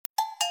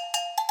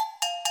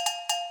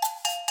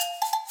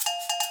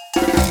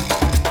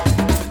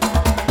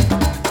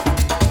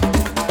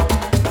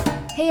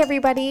Hey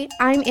everybody,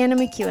 I'm Anna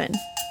McEwen.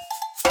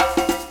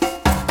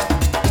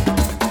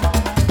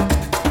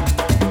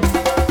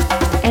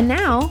 And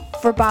now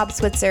for Bob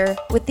Switzer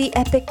with the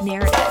epic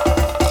narrative.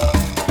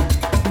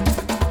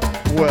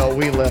 Well,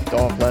 we left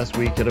off last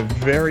week at a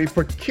very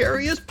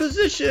precarious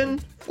position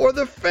for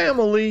the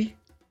family.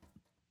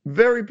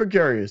 Very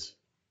precarious.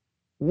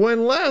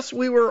 When last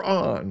we were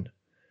on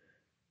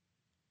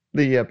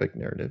the epic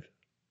narrative,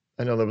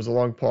 I know there was a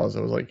long pause.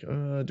 I was like,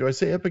 do I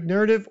say epic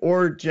narrative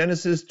or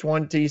Genesis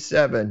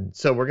 27?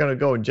 So we're going to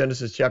go in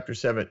Genesis chapter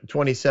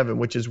 27,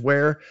 which is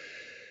where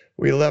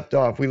we left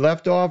off. We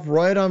left off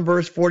right on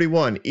verse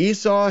 41.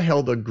 Esau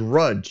held a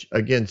grudge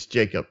against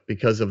Jacob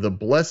because of the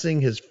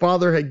blessing his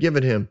father had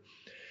given him.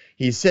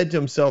 He said to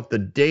himself, the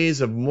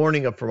days of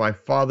mourning for my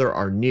father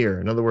are near.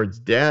 In other words,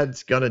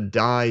 Dad's going to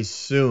die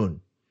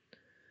soon.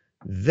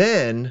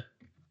 Then,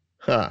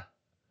 I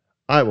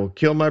will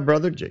kill my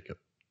brother Jacob.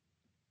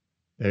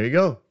 There you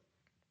go.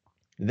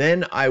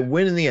 Then I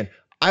win in the end.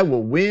 I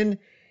will win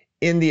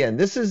in the end.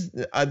 This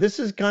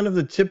is kind of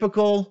the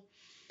typical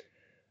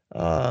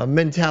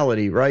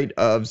mentality, right,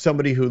 of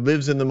somebody who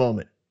lives in the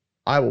moment.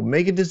 I will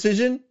make a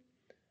decision.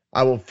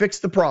 I will fix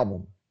the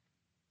problem.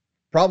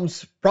 Problem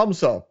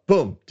solved.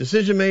 Boom.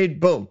 Decision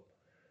made. Boom.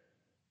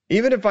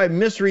 Even if I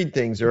misread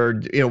things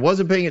or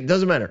wasn't paying it,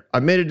 doesn't matter. I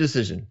made a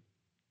decision.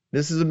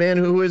 This is a man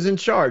who is in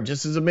charge.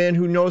 This is a man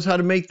who knows how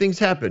to make things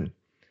happen.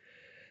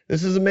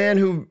 This is a man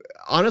who,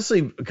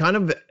 honestly, but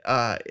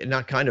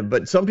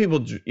some people,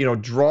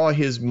 draw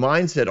his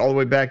mindset all the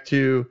way back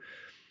to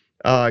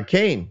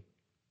Cain.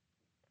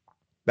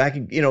 Back,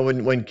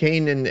 when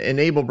Cain and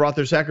Abel brought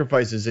their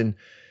sacrifices, and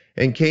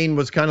Cain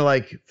was kind of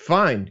like,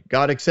 fine,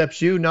 God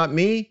accepts you, not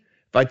me.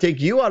 If I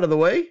take you out of the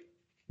way,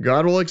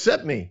 God will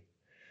accept me.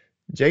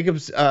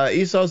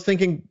 Esau's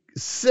thinking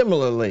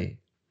similarly.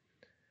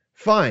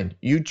 Fine,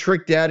 you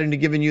tricked Dad into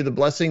giving you the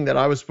blessing that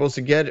I was supposed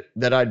to get,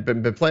 that I'd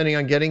been planning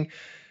on getting.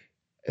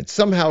 And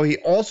somehow he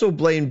also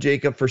blamed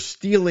Jacob for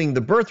stealing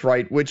the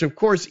birthright, which of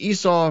course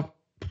Esau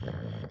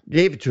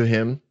gave it to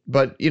him.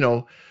 But,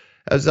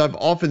 as I've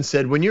often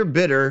said, when you're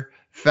bitter,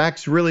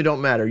 facts really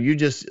don't matter. You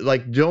just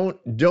don't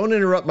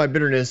interrupt my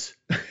bitterness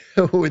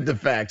with the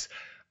facts.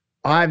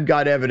 I've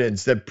got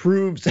evidence that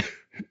proves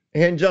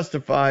and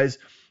justifies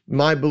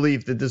my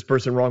belief that this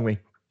person wronged me.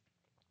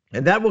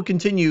 And that will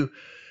continue,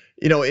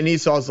 in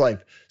Esau's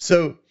life.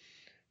 So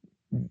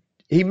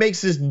he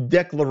makes this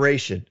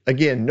declaration.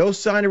 Again, no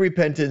sign of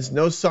repentance,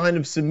 no sign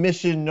of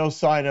submission, no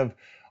sign of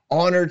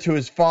honor to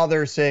his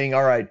father, saying,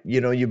 all right,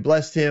 you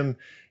blessed him.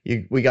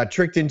 We got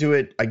tricked into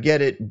it. I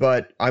get it,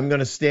 but I'm going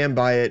to stand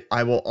by it.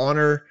 I will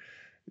honor,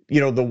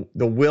 the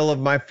will of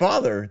my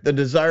father, the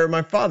desire of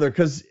my father.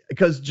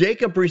 Because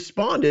Jacob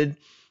responded.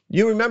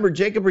 You remember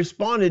Jacob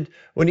responded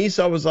when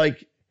Esau was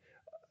like,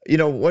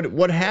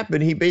 what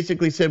happened? He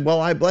basically said, well,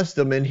 I blessed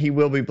him and he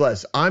will be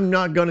blessed. I'm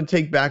not going to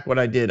take back what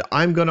I did.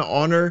 I'm going to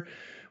honor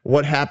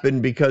what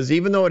happened, because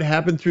even though it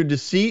happened through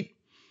deceit,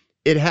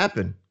 it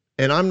happened.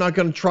 And I'm not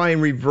going to try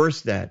and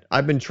reverse that.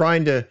 I've been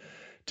trying to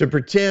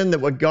pretend that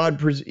what God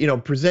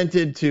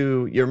presented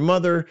to your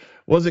mother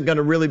wasn't going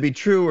to really be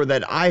true, or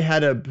that I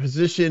had a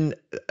position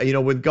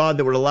with God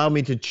that would allow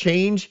me to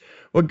change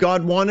what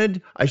God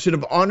wanted. I should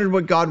have honored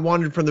what God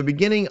wanted from the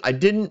beginning. I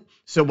didn't.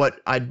 So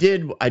what I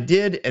did,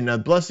 and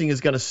the blessing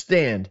is going to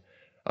stand.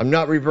 I'm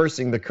not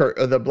reversing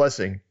the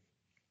blessing.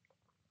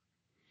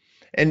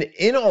 And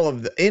in all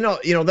of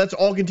that's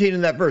all contained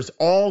in that verse,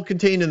 all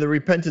contained in the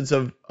repentance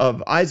of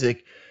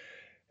Isaac.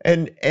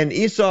 And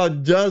Esau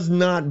does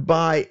not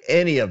buy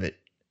any of it.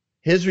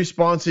 His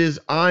response is,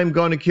 I'm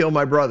going to kill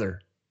my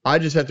brother. I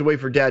just have to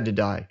wait for Dad to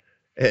die.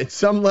 At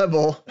some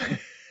level,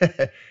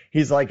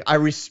 he's like, I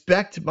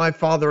respect my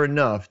father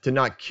enough to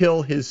not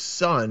kill his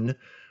son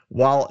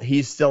while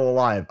he's still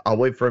alive. I'll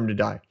wait for him to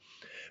die.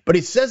 But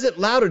he says it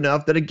loud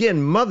enough that,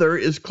 again, mother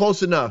is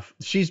close enough.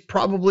 She's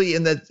probably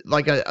in that,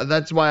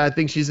 that's why I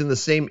think she's in the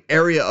same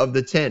area of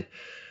the tent,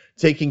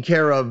 taking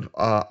care of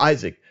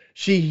Isaac.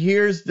 She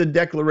hears the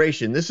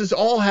declaration. This is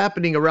all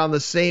happening around the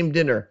same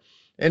dinner.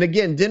 And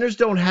again, dinners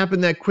don't happen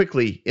that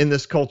quickly in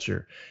this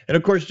culture. And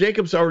of course,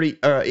 Isaac's already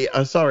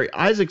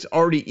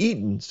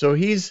eaten. So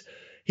he's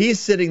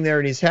sitting there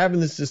and he's having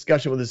this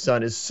discussion with his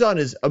son. His son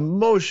is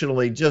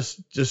emotionally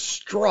just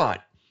distraught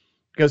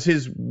because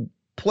his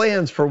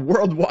plans for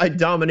worldwide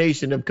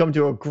domination have come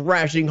to a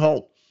crashing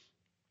halt.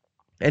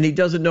 And he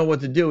doesn't know what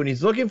to do. And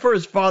he's looking for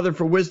his father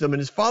for wisdom. And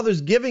his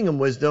father's giving him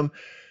wisdom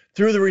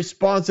through the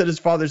response that his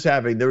father's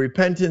having, the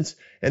repentance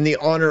and the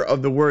honor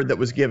of the word that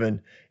was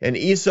given. And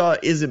Esau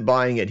isn't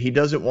buying it. He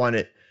doesn't want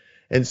it.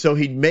 And so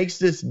he makes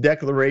this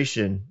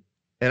declaration.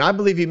 And I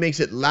believe he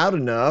makes it loud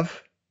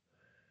enough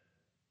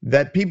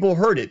that people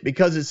heard it,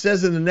 because it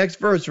says in the next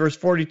verse, verse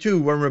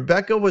 42, when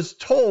Rebekah was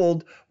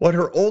told what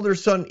her older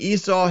son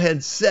Esau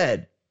had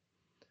said.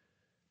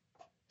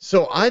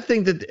 So I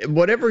think that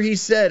whatever he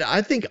said,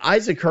 I think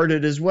Isaac heard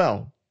it as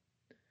well.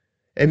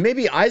 And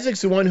maybe Isaac's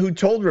the one who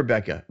told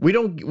Rebekah. We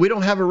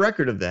don't have a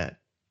record of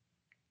that.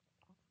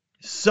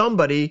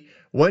 Somebody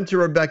went to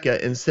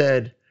Rebekah and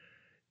said,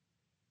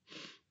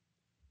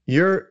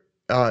 your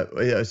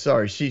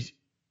sorry, she's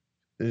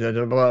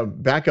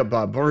back up,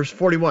 Bob. Verse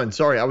 41.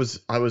 Sorry,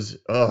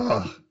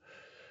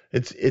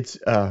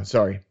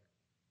 sorry.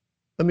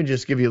 Let me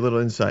just give you a little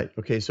insight.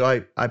 Okay,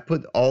 so I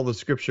put all the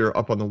scripture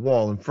up on the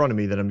wall in front of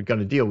me that I'm going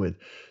to deal with.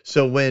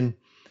 So when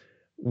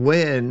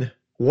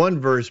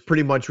one verse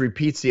pretty much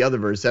repeats the other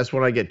verse, that's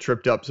when I get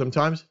tripped up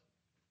sometimes.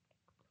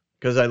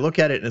 Because I look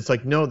at it and it's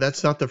like, no,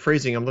 that's not the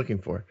phrasing I'm looking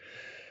for.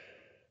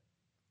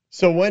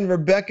 So when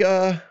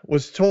Rebekah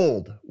was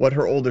told what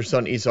her older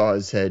son Esau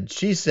had said,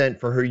 she sent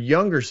for her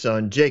younger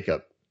son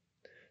Jacob.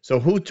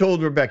 So who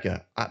told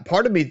Rebekah?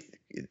 Part of me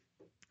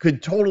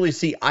could totally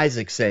see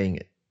Isaac saying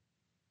it.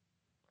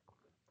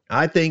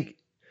 I think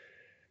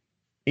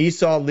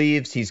Esau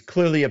leaves. He's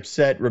clearly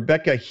upset.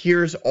 Rebekah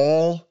hears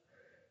all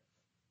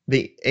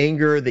the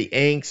anger, the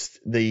angst,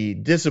 the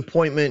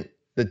disappointment,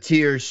 the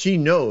tears. She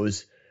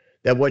knows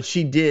that what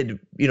she did,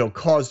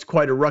 caused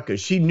quite a ruckus.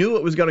 She knew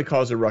it was going to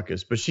cause a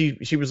ruckus, but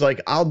she was like,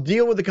 I'll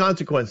deal with the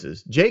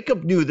consequences.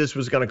 Jacob knew this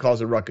was going to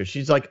cause a ruckus.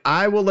 She's like,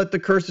 I will let the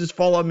curses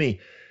fall on me.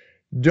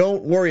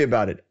 Don't worry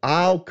about it.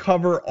 I'll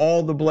cover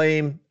all the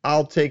blame.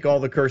 I'll take all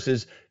the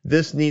curses.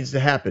 This needs to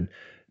happen.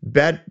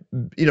 Bad,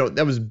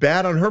 that was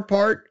bad on her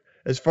part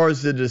as far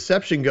as the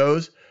deception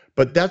goes,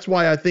 but that's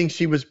why I think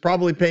she was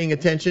probably paying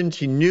attention.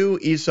 She knew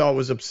Esau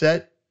was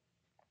upset.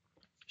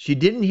 She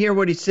didn't hear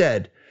what he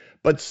said,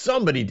 but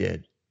somebody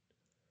did.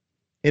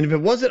 And if it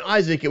wasn't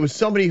Isaac, it was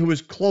somebody who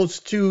was close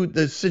to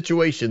the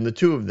situation, the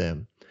two of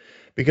them,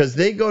 because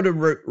they go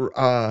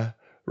to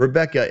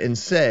Rebekah and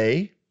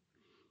say,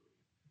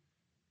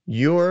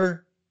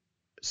 your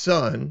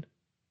son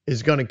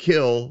is going to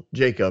kill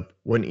Jacob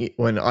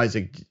when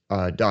Isaac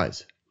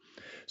dies.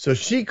 So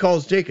she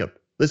calls Jacob.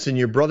 Listen,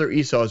 your brother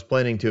Esau is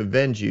planning to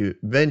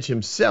avenge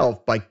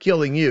himself by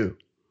killing you.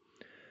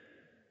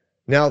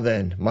 Now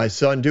then, my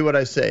son, do what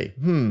I say.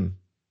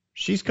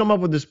 She's come up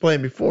with this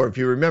plan before. If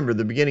you remember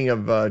the beginning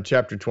of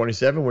chapter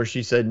 27, where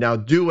she said, now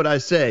do what I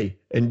say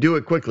and do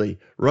it quickly.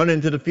 Run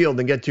into the field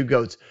and get 2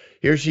 goats.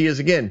 Here she is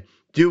again.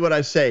 Do what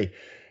I say.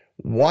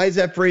 Why is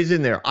that phrase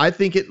in there? I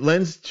think it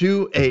lends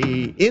to a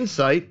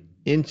insight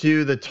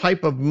into the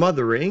type of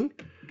mothering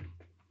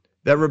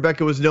that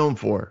Rebekah was known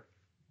for.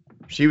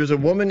 She was a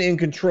woman in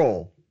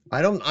control.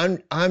 I'm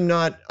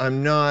not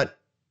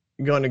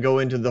going to go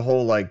into the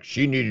whole like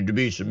she needed to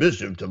be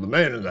submissive to the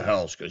man in the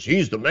house because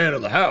he's the man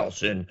of the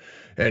house and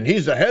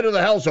he's the head of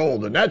the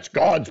household and that's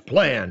God's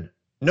plan.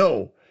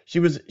 No, she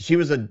was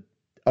a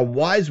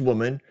wise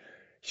woman.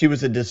 She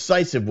was a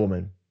decisive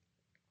woman.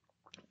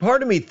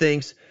 Part of me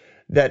thinks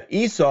that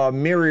Esau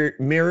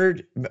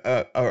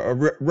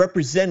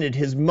represented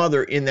his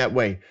mother in that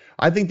way.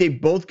 I think they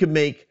both could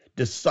make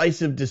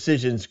decisive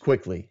decisions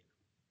quickly.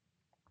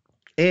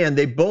 And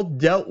they both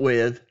dealt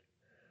with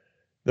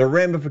the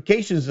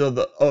ramifications of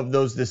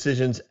those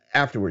decisions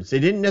afterwards. They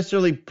didn't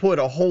necessarily put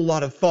a whole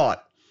lot of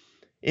thought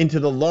into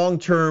the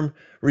long-term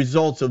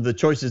results of the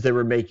choices they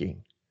were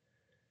making.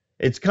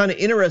 It's kind of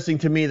interesting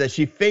to me that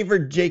she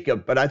favored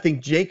Jacob, but I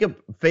think Jacob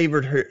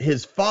favored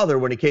his father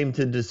when it came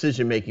to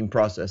decision-making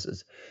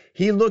processes.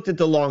 He looked at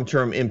the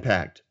long-term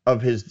impact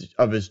of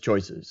his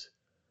choices.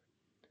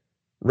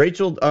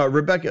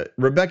 Rebekah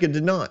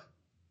did not.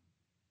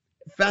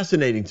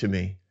 Fascinating to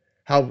me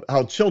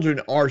how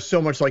children are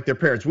so much like their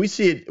parents. We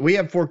see it. We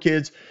have 4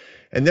 kids,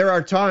 and there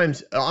are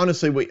times,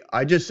 honestly,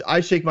 I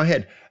shake my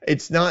head.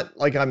 It's not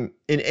like I'm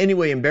in any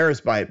way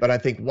embarrassed by it, but I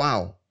think,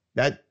 wow,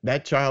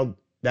 that child.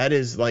 That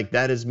is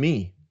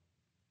me.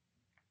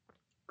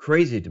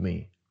 Crazy to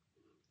me.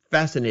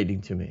 Fascinating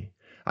to me.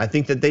 I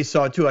think that they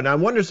saw it too. And I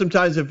wonder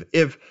sometimes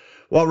if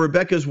while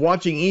Rebekah's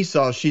watching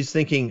Esau, she's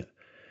thinking,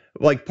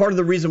 like, part of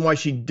the reason why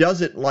she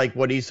doesn't like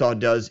what Esau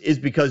does is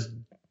because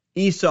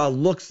Esau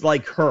looks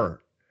like her.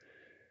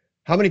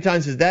 How many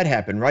times has that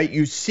happened, right?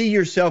 You see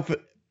yourself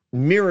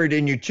mirrored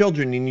in your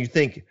children and you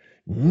think,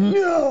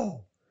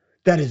 no,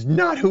 that is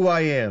not who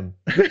I am.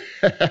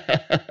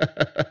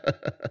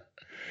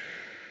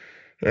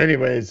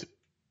 Anyways,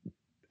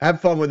 have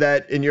fun with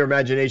that in your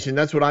imagination.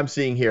 That's what I'm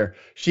seeing here.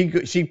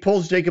 She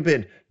pulls Jacob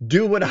in.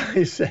 Do what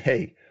I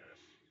say.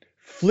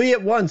 Flee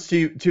at once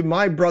to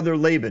my brother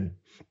Laban.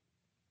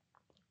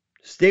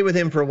 Stay with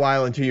him for a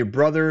while until your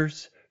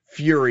brother's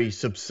fury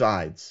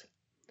subsides.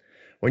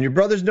 When your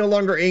brother's no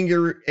longer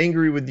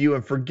angry with you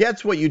and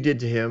forgets what you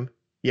did to him,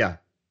 yeah,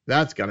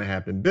 that's going to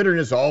happen.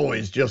 Bitterness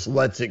always just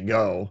lets it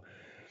go.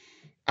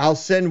 I'll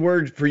send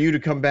word for you to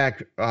come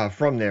back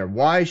from there.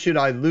 Why should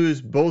I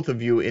lose both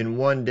of you in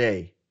one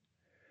day?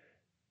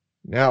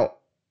 Now,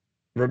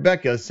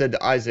 Rebekah said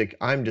to Isaac,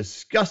 I'm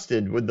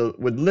disgusted with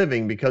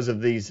living because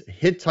of these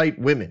Hittite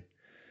women.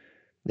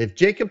 If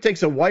Jacob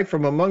takes a wife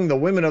from among the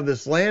women of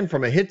this land,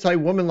 from a Hittite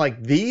woman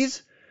like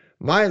these,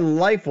 my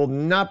life will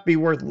not be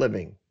worth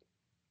living.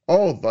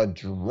 Oh, the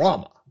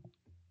drama.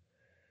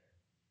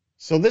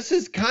 So this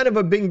is kind of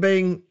a bing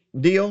bang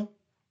deal.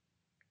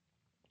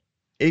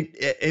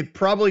 It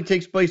probably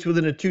takes place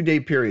within a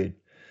 2-day period.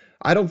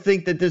 I don't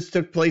think that this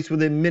took place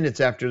within minutes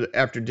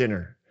after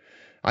dinner.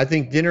 I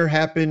think dinner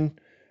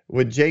happened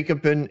with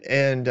Jacob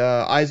and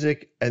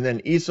Isaac, and then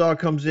Esau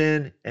comes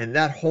in, and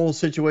that whole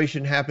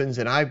situation happens.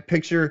 And I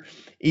picture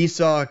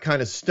Esau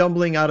kind of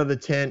stumbling out of the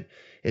tent.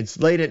 It's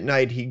late at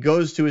night. He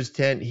goes to his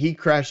tent. He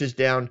crashes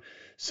down.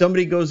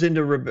 Somebody goes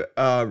into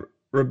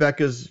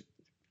Rebecca's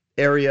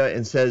area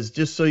and says,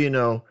 just so you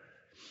know,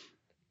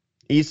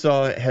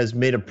 Esau has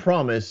made a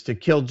promise to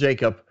kill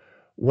Jacob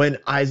when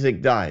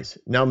Isaac dies.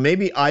 Now,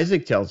 maybe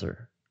Isaac tells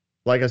her.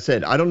 Like I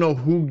said, I don't know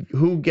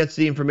who gets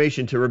the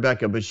information to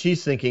Rebecca, but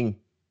she's thinking,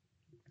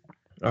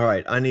 all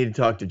right, I need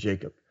to talk to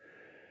Jacob.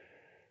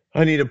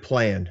 I need a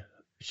plan.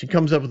 She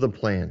comes up with a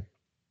plan.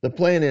 The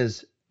plan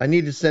is, I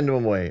need to send him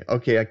away.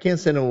 Okay, I can't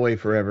send him away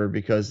forever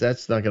because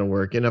that's not going to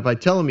work. And if I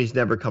tell him he's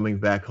never coming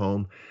back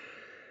home,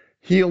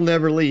 he'll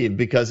never leave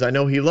because I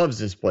know he loves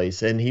this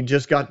place and he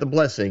just got the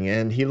blessing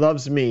and he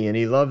loves me and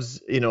he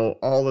loves,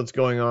 all that's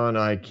going on.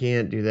 I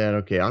can't do that.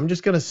 Okay, I'm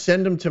just going to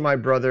send him to my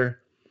brother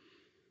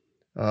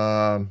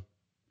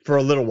for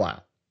a little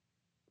while.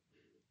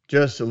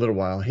 Just a little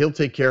while. He'll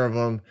take care of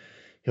him.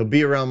 He'll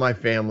be around my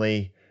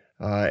family.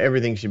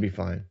 Everything should be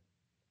fine.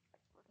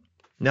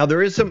 Now,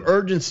 there is some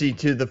urgency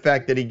to the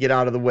fact that he get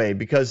out of the way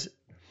because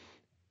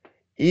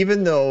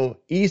even though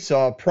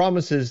Esau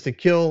promises to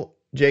kill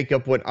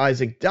Jacob when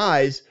Isaac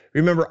dies,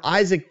 remember,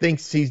 Isaac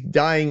thinks he's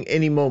dying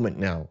any moment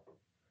now.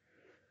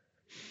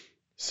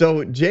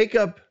 So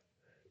Jacob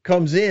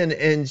comes in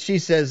and she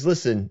says,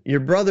 listen,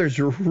 your brother's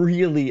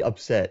really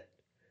upset.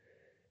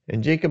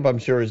 And Jacob, I'm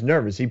sure, is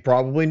nervous. He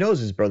probably knows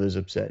his brother's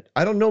upset.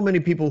 I don't know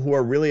many people who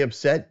are really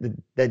upset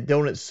that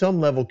don't at some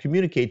level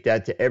communicate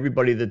that to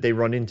everybody that they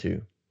run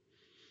into.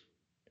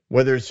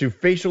 Whether it's through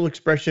facial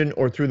expression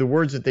or through the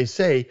words that they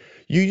say,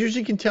 you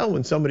usually can tell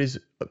when somebody's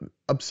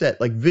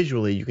upset. Like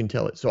visually, you can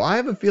tell it. So I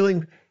have a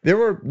feeling there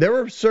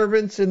were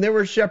servants and there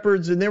were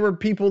shepherds and there were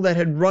people that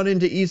had run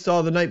into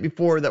Esau the night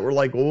before that were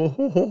like, oh,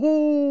 ho, ho,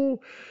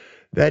 ho,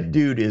 that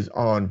dude is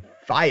on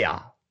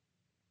fire.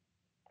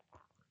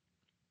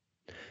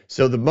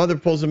 So the mother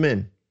pulls him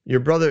in. Your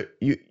brother,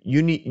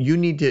 you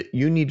need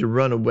to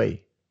run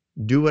away.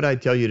 Do what I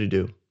tell you to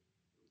do.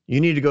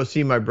 You need to go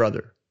see my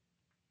brother,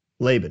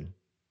 Laban,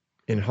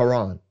 in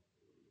Haran.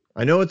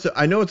 I know it's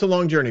a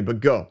long journey,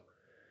 but go.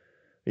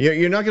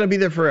 You're not going to be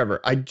there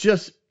forever. I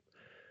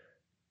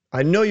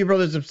know your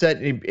brother's upset,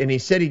 and he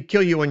said he'd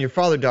kill you when your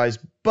father dies,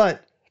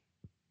 but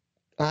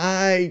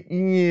I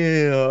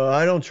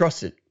don't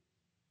trust it.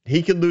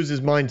 He could lose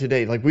his mind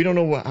today. Like, we don't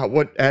know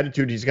what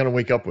attitude he's going to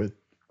wake up with.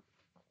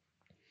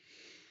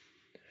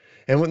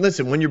 And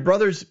when your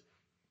brother's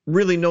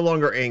really no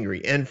longer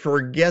angry and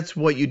forgets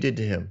what you did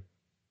to him,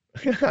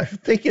 I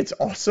think it's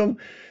awesome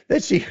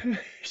that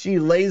she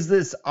lays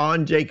this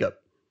on Jacob.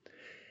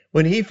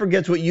 When he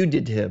forgets what you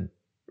did to him,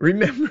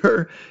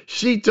 remember,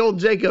 she told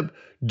Jacob,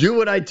 do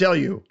what I tell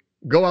you.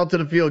 Go out to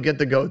the field, get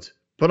the goats,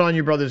 put on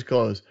your brother's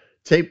clothes,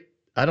 tape,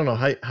 I don't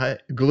know,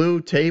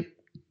 glue, tape.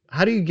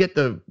 How do you get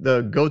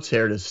the goat's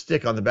hair to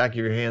stick on the back of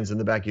your hands and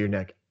the back of your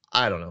neck?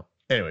 I don't know.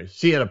 Anyway,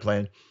 she had a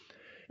plan.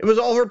 It was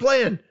all her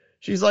plan.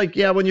 She's like,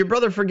 yeah, when your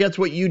brother forgets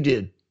what you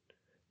did,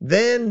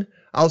 then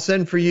I'll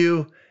send for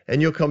you and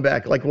you'll come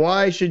back. Like,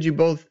 why should I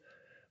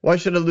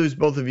lose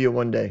both of you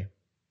one day?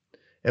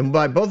 And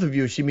by both of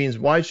you, she means,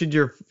 why should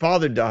your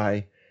father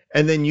die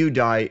and then you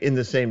die in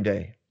the same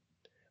day?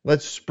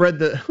 Let's spread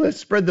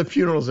the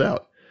funerals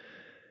out.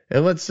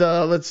 And let's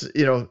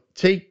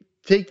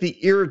take the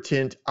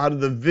irritant out of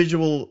the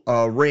visual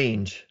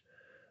range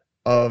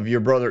of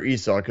your brother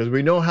Esau, because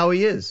we know how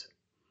he is.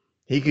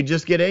 He could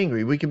just get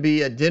angry. We could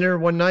be at dinner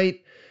one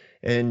night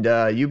and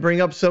you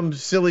bring up some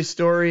silly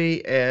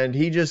story and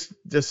he just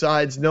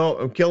decides, no,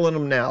 I'm killing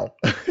him now.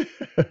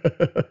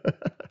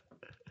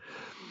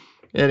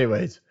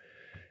 Anyways,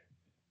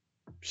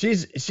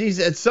 she's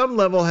at some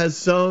level has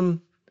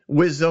some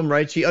wisdom,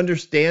 right? She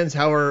understands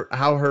how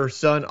her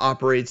son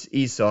operates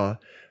Esau,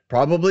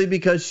 probably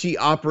because she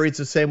operates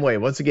the same way.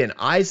 Once again,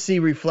 I see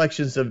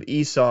reflections of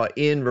Esau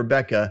in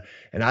Rebecca,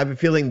 and I have a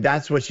feeling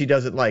that's what she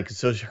doesn't like.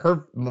 So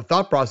her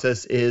thought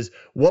process is,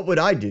 what would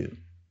I do?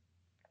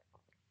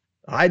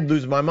 I'd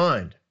lose my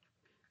mind.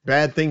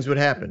 Bad things would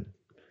happen.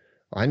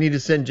 I need to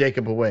send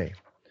Jacob away.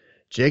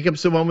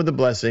 Jacob's the one with the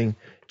blessing.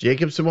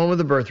 Jacob's the one with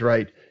the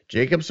birthright.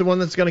 Jacob's the one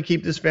that's going to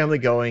keep this family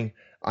going.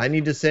 I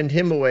need to send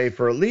him away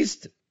for at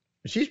least,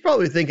 she's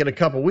probably thinking a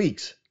couple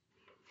weeks.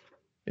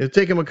 It'll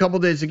take him a couple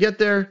days to get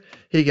there.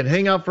 He can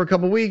hang out for a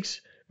couple weeks,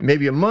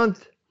 maybe a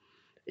month.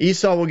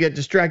 Esau will get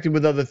distracted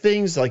with other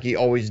things like he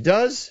always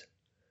does.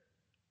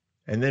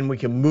 And then we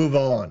can move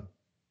on.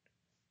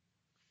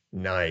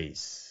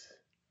 Nice.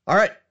 All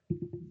right.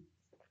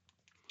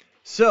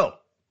 So,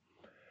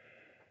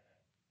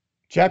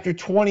 chapter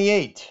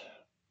 28.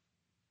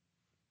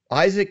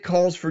 Isaac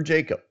calls for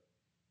Jacob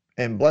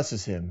and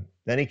blesses him.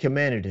 Then he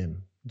commanded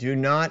him, do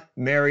not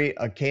marry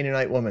a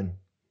Canaanite woman.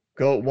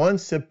 Go at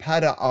once to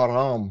Pada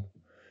Aram,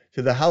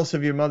 to the house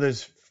of your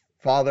mother's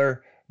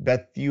father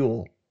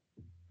Bethuel.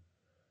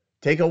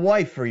 Take a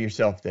wife for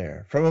yourself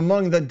there, from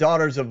among the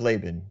daughters of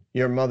Laban,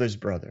 your mother's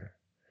brother.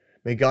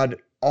 May God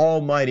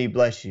Almighty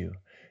bless you,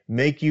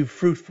 make you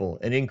fruitful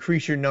and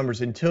increase your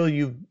numbers until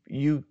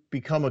you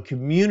become a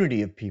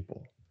community of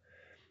people.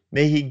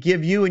 May he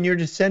give you and your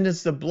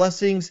descendants the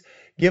blessings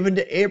given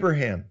to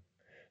Abraham,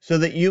 so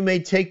that you may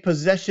take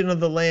possession of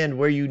the land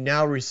where you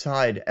now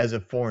reside as a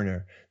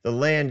foreigner, the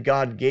land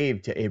God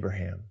gave to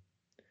Abraham.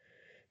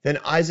 Then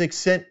Isaac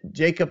sent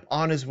Jacob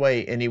on his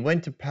way, and he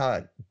went to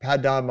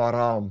Padan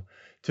Aram,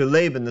 to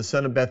Laban the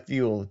son of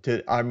Bethuel,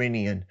 to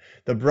Aramean,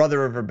 the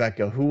brother of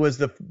Rebekah, who was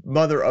the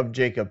mother of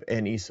Jacob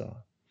and Esau.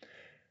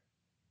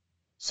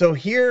 So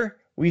here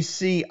we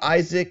see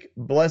Isaac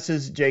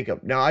blesses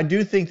Jacob. Now I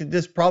do think that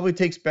this probably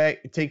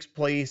takes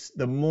place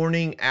the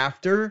morning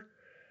after,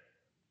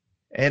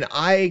 and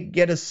I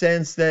get a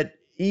sense that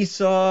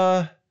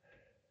Esau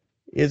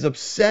is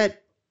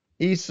upset.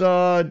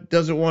 Esau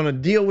doesn't want to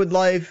deal with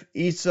life.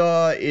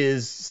 Esau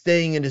is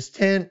staying in his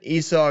tent.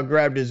 Esau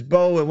grabbed his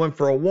bow and went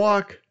for a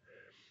walk.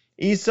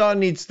 Esau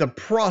needs to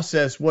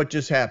process what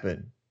just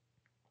happened,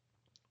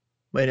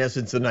 in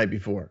essence, the night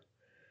before.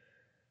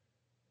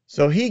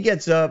 So he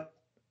gets up,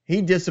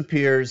 he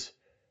disappears.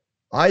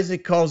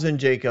 Isaac calls in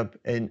Jacob,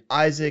 and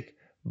Isaac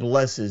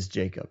blesses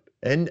Jacob.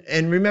 And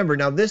remember,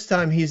 now this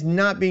time he's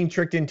not being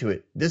tricked into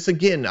it. This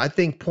again, I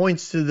think,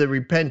 points to the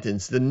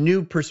repentance, the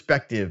new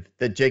perspective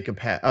that Jacob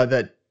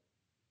Isaac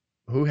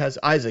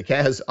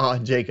has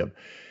on Jacob.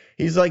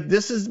 He's like,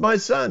 this is my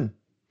son.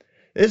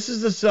 This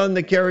is the son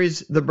that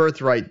carries the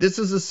birthright. This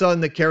is the son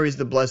that carries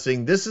the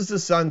blessing. This is the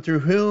son through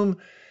whom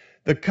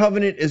the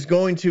covenant is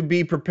going to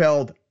be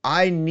propelled.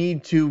 I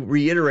need to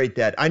reiterate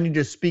that. I need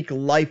to speak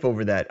life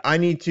over that. I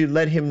need to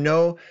let him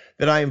know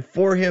that I am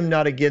for him,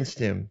 not against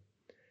him.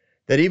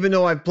 That even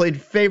though I've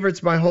played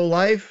favorites my whole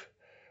life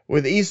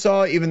with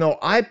Esau, even though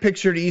I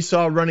pictured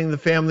Esau running the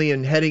family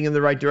and heading in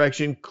the right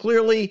direction,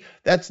 clearly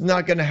that's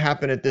not going to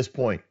happen at this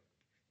point.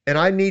 And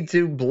I need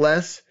to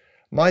bless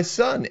my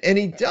son. And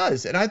he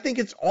does. And I think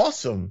it's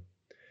awesome.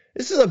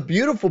 This is a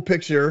beautiful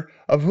picture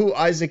of who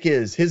Isaac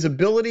is, his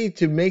ability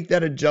to make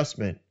that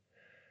adjustment.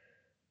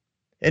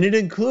 And it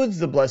includes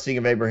the blessing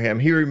of Abraham.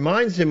 He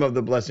reminds him of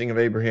the blessing of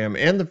Abraham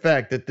and the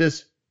fact that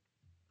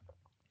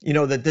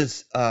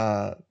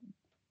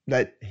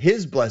that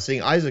his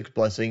blessing, Isaac's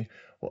blessing,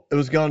 it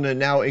was going to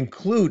now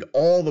include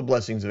all the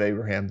blessings of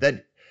Abraham,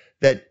 that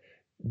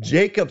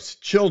Jacob's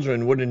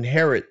children would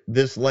inherit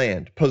this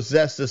land,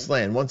 possess this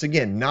land. Once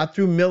again, not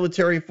through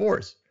military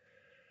force.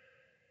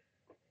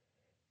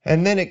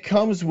 And then it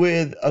comes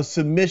with a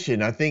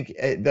submission. I think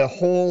the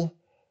whole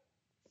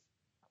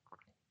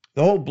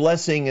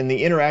blessing and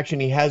the interaction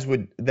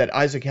that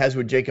Isaac has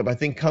with Jacob, I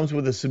think comes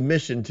with a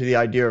submission to the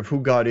idea of who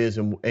God is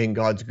and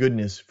God's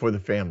goodness for the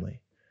family.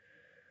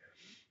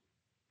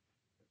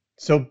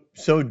 So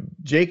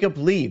Jacob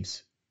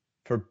leaves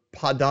for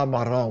Padan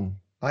Aram.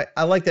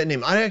 I like that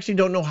name. I actually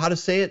don't know how to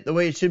say it the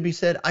way it should be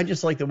said. I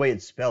just like the way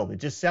it's spelled. It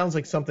just sounds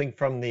like something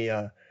from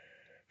the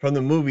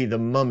movie The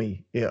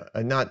Mummy. Yeah,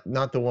 not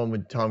the one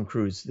with Tom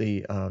Cruise.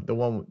 The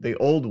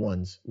old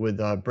ones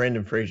with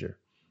Brendan Fraser.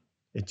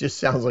 It just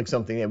sounds like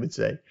something they would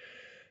say.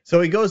 So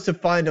he goes to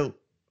find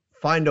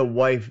a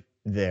wife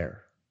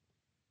there.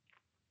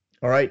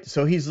 All right.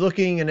 So he's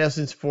looking in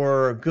essence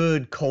for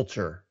good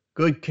culture,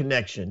 good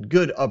connection,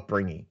 good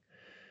upbringing.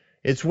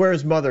 It's where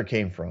his mother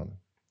came from.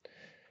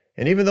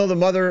 And even though the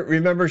mother,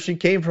 remember, she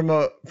came from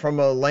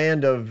a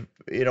land of,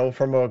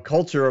 from a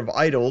culture of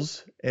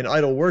idols and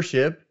idol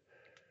worship,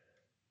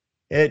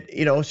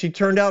 she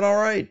turned out all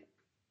right.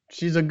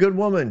 She's a good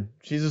woman.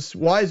 She's a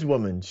wise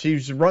woman.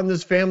 She's run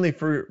this family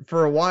for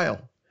a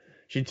while.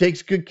 She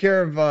takes good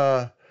care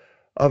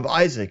of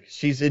Isaac.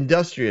 She's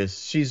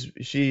industrious.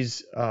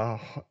 She's I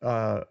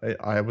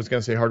was going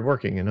to say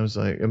hardworking, and I was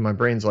like, and my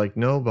brain's like,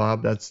 no,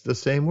 Bob, that's the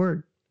same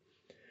word.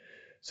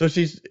 So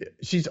she's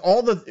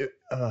all the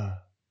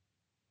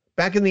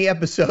back in the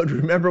episode,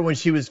 remember when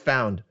she was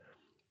found?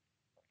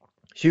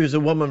 She was a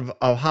woman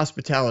of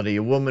hospitality,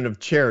 a woman of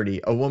charity,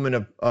 a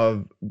woman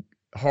of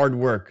hard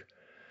work,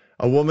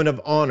 a woman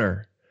of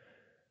honor,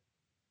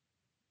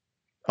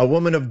 a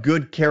woman of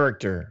good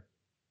character.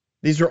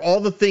 These are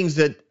all the things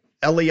that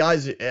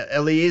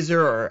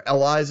Eliezer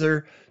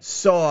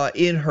saw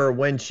in her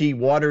when she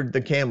watered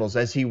the camels,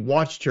 as he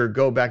watched her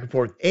go back and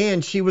forth,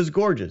 and she was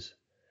gorgeous.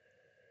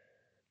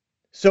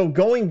 So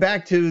going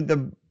back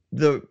to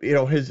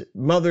his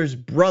mother's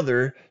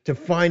brother to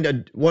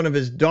find one of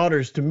his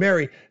daughters to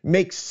marry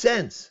makes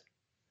sense.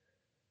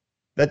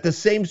 That the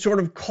same sort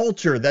of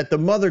culture that the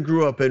mother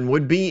grew up in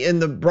would be in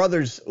the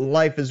brother's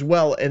life as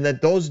well, and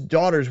that those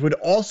daughters would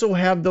also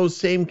have those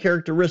same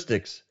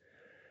characteristics.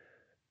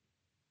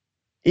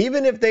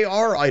 Even if they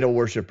are idol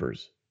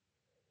worshipers,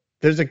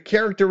 there's a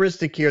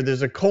characteristic here,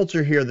 there's a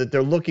culture here that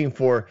they're looking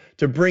for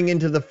to bring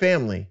into the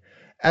family,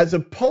 as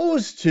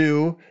opposed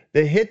to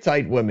the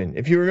Hittite women.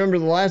 If you remember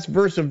the last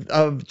verse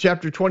of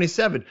chapter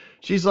 27,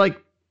 she's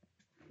like,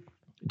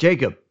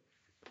 Jacob,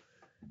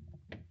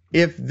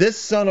 if this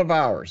son of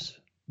ours,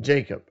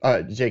 Jacob,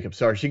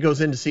 she goes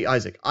in to see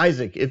Isaac.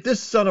 Isaac, if this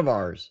son of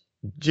ours,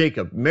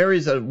 Jacob,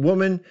 marries a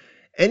woman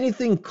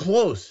anything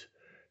close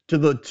to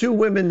the two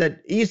women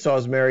that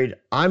Esau's married,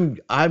 I'm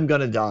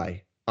going to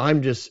die. I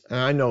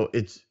know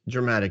it's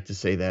dramatic to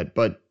say that,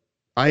 but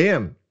I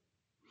am.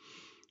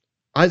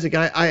 Isaac,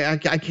 I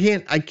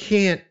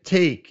can't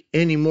take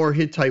any more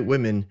Hittite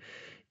women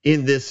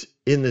in this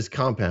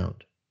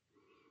compound.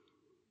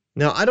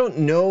 Now, I don't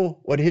know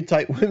what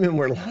Hittite women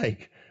were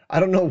like. I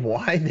don't know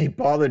why they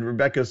bothered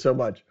Rebecca so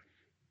much.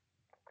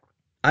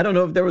 I don't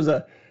know if there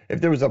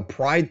was a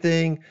pride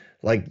thing,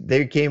 like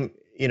they came,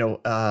 yeah,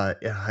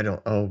 I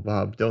don't. Oh,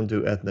 Bob, don't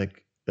do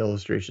ethnic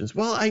illustrations.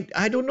 Well,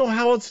 I don't know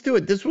how else to do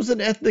it. This was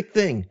an ethnic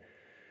thing.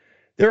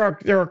 There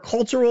are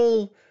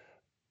cultural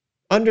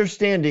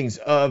understandings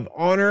of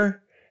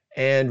honor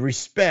and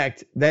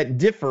respect that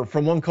differ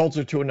from one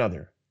culture to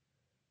another.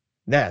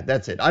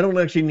 That's it. I don't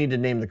actually need to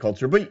name the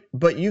culture,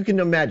 but you can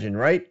imagine,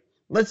 right?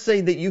 Let's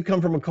say that you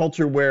come from a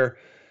culture where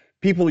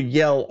people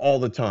yell all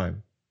the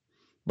time,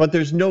 but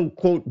there's no,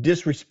 quote,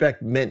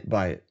 disrespect meant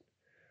by it.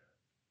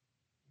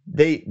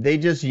 They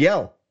just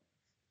yell.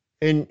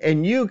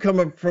 And you come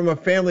up from a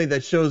family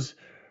that shows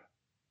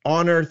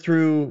honor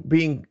through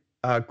being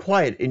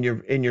quiet in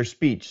your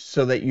speech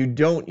so that you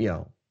don't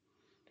yell.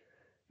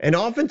 And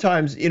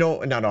oftentimes,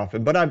 not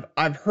often, but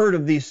I've heard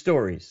of these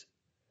stories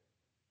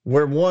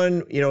where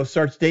one,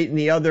 starts dating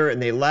the other and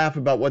they laugh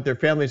about what their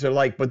families are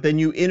like, but then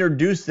you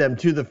introduce them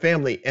to the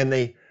family and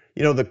they,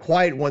 the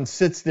quiet one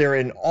sits there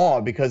in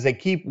awe because they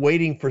keep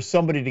waiting for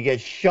somebody to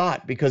get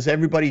shot because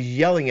everybody's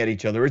yelling at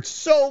each other. It's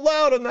so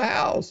loud in the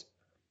house.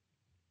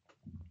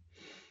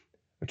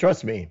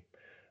 Trust me,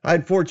 I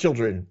had 4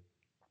 children.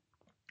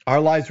 Our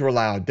lives were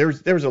loud.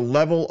 There's a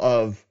level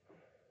of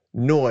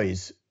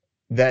noise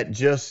that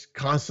just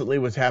constantly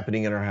was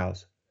happening in our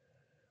house.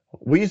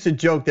 We used to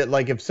joke that,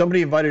 like, if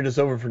somebody invited us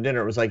over for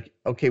dinner, it was like,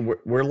 okay,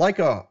 we're like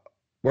a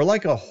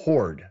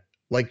horde.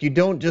 Like, you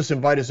don't just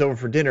invite us over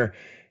for dinner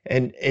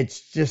and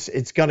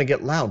it's gonna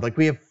get loud. Like,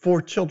 we have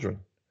 4 children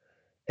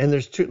and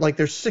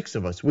there's 6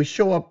 of us. We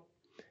show up,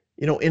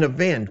 in a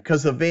van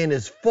because the van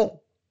is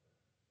full,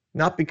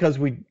 not because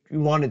we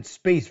wanted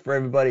space for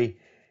everybody,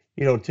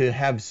 to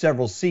have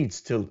several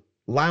seats to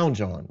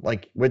lounge on.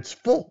 Like, it's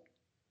full.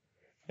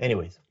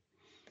 Anyways,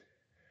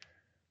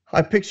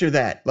 I picture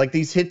that. Like,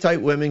 these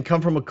Hittite women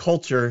come from a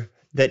culture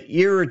that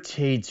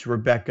irritates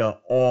Rebecca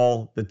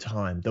all the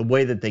time. The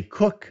way that they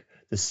cook,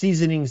 the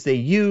seasonings they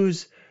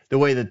use, the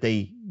way that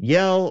they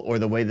yell, or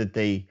the way that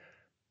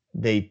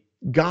they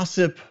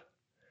gossip,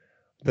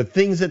 the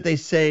things that they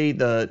say,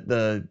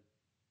 the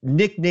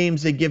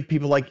nicknames they give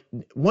people. Like,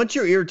 once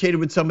you're irritated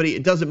with somebody,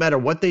 it doesn't matter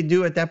what they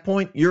do at that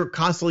point. You're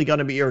constantly going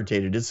to be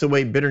irritated. It's the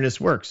way bitterness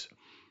works.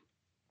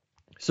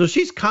 So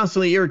she's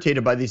constantly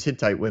irritated by these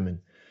Hittite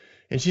women.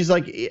 And she's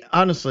like,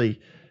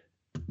 honestly,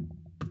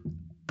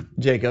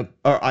 Jacob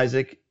or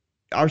Isaac,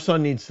 our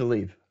son needs to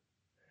leave.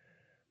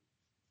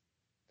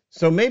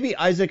 So maybe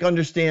Isaac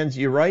understands,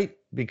 you're right,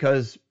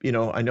 because,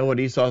 I know what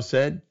Esau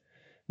said.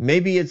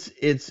 Maybe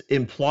it's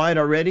implied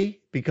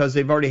already because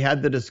they've already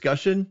had the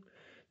discussion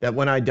that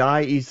when I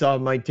die, Esau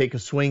might take a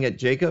swing at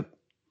Jacob.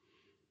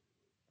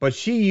 But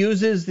she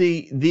uses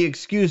the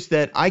excuse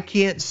that I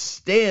can't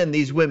stand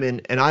these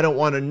women and I don't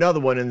want another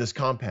one in this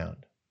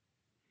compound.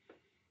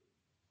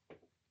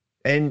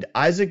 And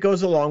Isaac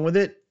goes along with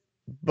it,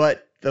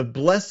 but the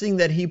blessing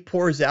that he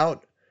pours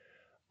out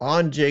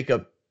on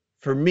Jacob,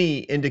 for me,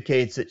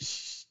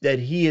 indicates that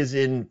he is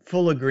in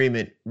full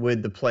agreement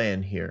with the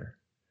plan here.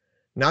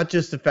 Not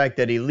just the fact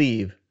that he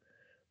leave,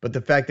 but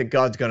the fact that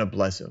God's going to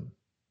bless him.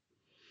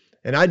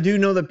 And I do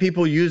know that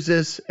people use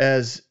this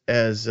as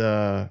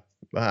I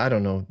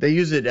don't know, they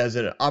use it as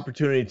an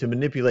opportunity to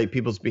manipulate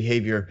people's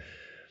behavior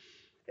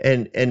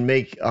and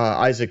make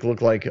Isaac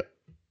look like,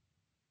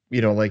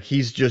 like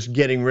he's just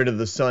getting rid of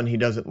the son he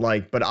doesn't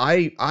like. But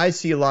I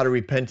see a lot of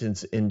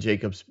repentance in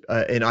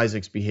in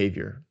Isaac's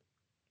behavior.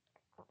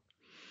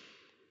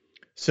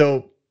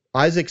 So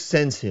Isaac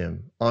sends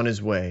him on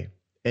his way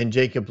and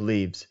Jacob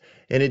leaves.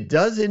 And it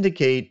does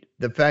indicate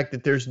the fact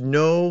that there's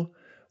no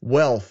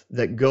wealth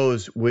that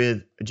goes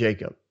with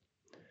Jacob.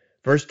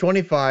 Verse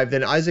 25,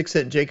 then Isaac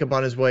sent Jacob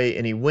on his way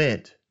and he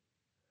went.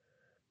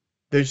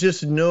 There's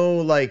just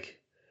no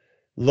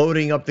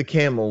loading up the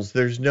camels.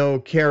 There's no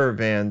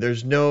caravan.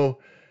 There's no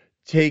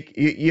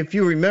if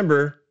you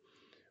remember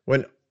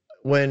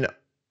when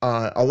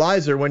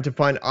Eliezer went to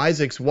find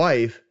Isaac's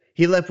wife,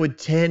 he left with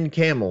 10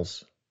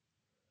 camels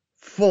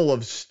full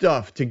of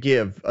stuff to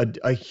give,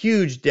 a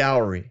huge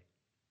dowry.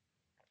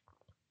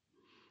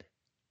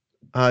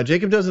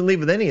 Jacob doesn't leave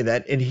with any of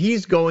that, and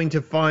he's going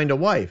to find a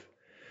wife.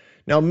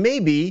 Now,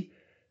 maybe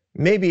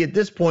at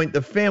this point,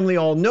 the family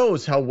all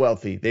knows how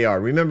wealthy they are.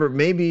 Remember,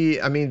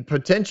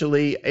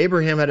 potentially,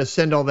 Abraham had to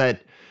send all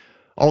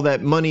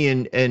that money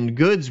and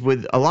goods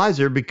with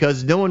Eliezer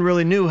because no one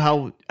really knew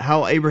how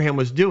Abraham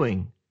was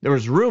doing. There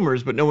was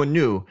rumors, but no one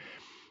knew.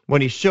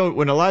 When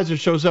Eliezer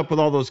shows up with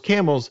all those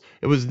camels,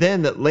 it was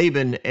then that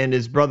Laban and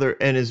his brother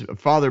and his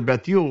father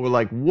Bethuel were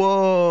like,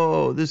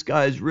 whoa, this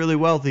guy's really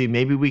wealthy.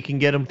 Maybe we can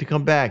get him to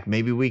come back.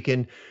 Maybe we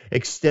can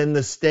extend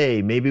the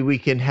stay. Maybe we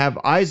can have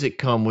Isaac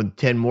come with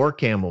 10 more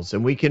camels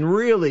and we can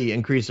really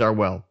increase our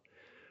wealth.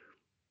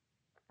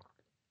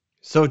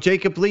 So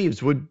Jacob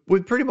leaves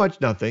with pretty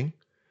much nothing,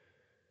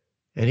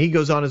 and he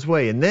goes on his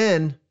way. And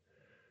then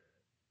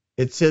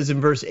it says in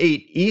verse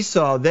 8,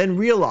 Esau then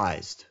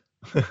realized.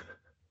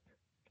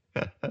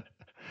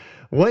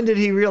 When did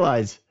he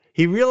realize?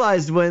 He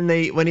realized when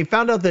he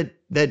found out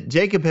that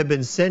Jacob had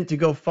been sent to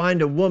go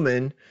find a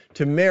woman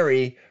to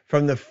marry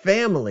from the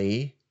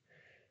family.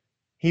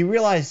 He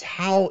realized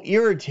how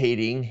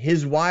irritating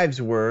his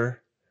wives were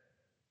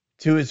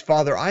to his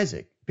father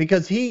Isaac,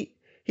 because he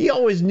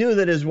always knew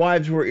that his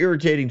wives were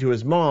irritating to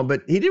his mom,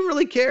 but he didn't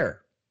really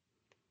care.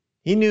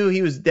 He knew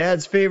he was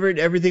dad's favorite.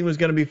 Everything was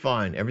going to be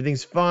fine.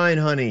 Everything's fine,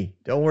 honey.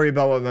 Don't worry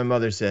about what my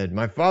mother said.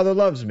 My father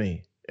loves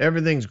me.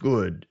 Everything's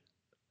good.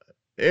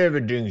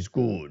 Everything's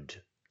good.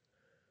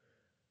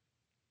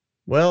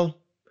 Well,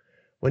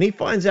 when he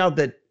finds out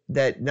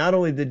that not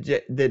only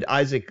did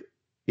Isaac,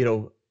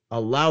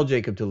 allow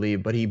Jacob to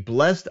leave, but he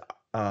blessed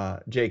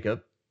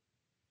Jacob.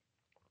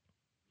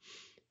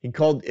 He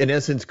called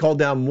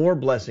down more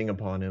blessing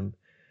upon him,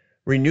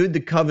 renewed the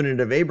covenant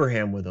of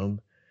Abraham with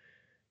him.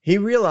 He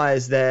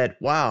realized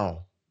that,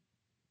 wow,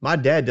 my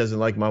dad doesn't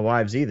like my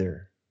wives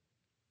either.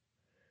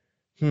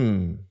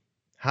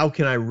 How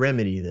can I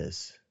remedy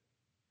this?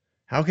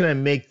 How can I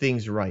make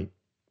things right?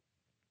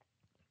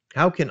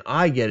 How can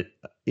I get,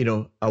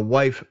 a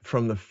wife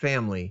from the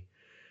family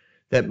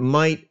that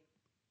might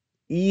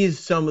ease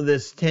some of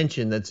this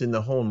tension that's in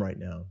the home right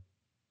now?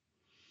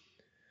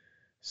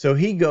 So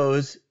he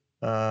goes,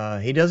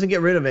 he doesn't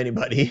get rid of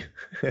anybody.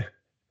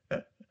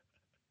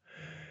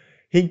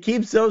 He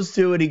keeps those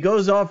two and he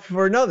goes off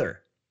for another.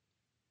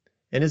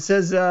 And it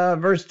says,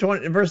 verse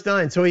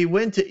 9, so he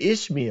went to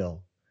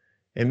Ishmael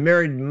and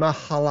married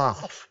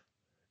Mahalath,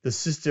 the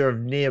sister of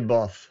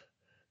Nebaioth,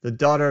 the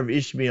daughter of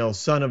Ishmael,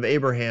 son of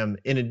Abraham,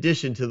 in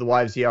addition to the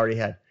wives he already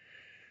had.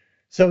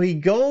 So he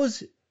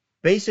goes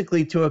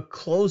basically to a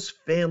close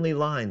family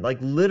line, like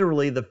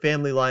literally the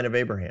family line of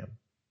Abraham.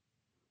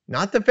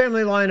 Not the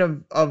family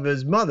line of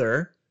his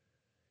mother.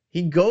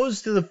 He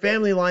goes to the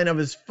family line of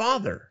his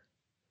father.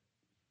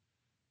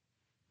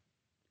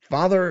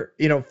 Father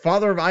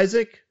of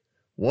Isaac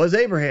was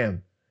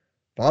Abraham.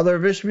 Father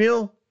of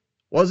Ishmael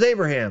was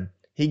Abraham.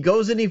 He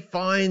goes and he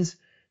finds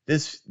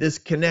this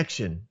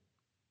connection.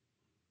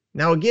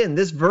 Now again,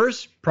 this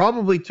verse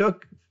probably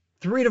took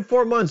 3 to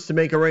 4 months to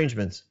make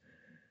arrangements.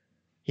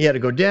 He had to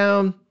go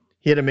down.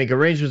 He had to make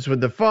arrangements with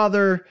the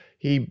father.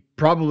 He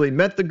probably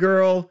met the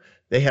girl.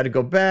 They had to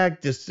go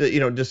back, just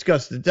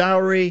discuss the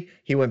dowry.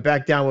 He went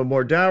back down with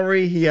more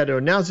dowry. He had to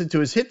announce it to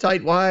his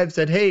Hittite wives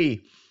that,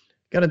 hey,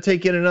 got to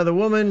take in another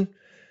woman.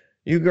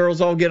 You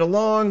girls all get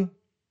along.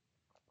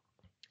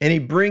 And he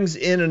brings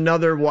in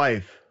another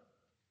wife.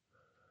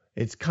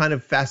 It's kind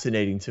of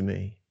fascinating to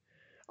me.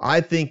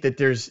 I think that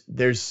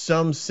there's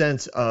some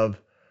sense of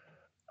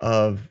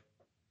I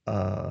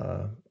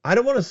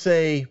don't want to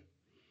say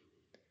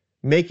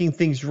making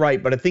things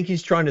right, but I think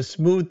he's trying to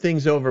smooth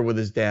things over with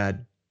his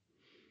dad.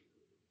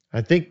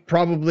 I think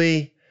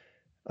probably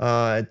he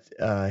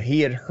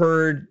had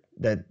heard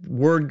that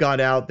word got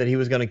out that he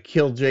was going to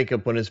kill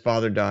Jacob when his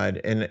father died,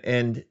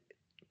 and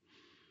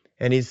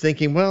he's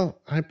thinking, well,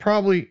 I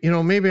probably,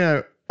 maybe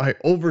I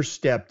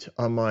overstepped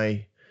on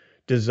my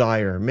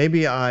desire.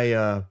 Maybe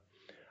I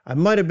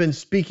might have been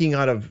speaking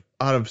out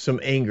of some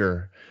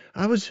anger.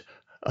 I was,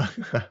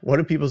 what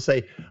do people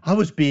say? I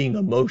was being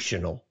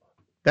emotional.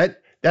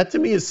 That to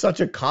me is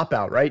such a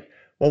cop-out, right?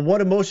 Well,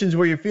 what emotions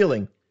were you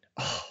feeling?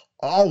 Oh,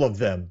 all of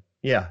them.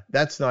 Yeah,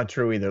 that's not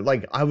true either.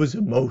 Like, I was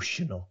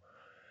emotional.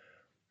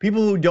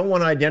 People who don't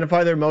want to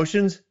identify their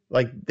emotions,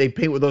 like they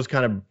paint with those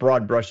kind of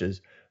broad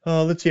brushes.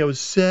 Oh, let's see, I was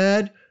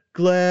sad,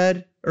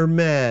 glad, or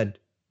mad.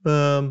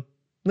 Let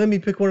me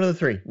pick one of the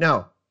three.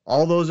 Now,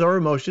 all those are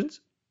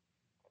emotions.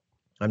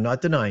 I'm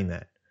not denying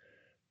that.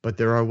 But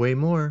there are way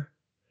more.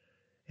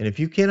 And if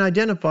you can't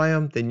identify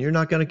them, then you're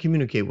not going to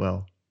communicate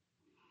well.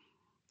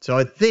 So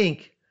I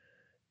think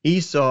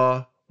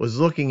Esau was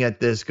looking at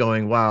this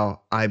going,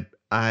 wow, I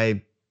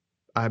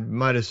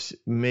might have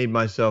made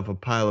myself a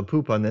pile of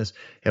poop on this.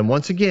 And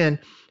once again,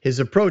 his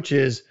approach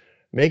is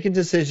make a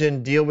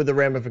decision, deal with the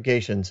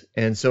ramifications.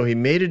 And so he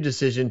made a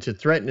decision to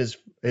threaten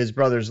his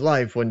brother's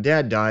life when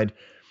dad died.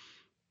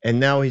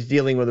 And now he's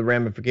dealing with the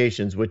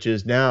ramifications, which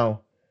is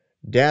now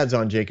dad's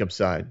on Jacob's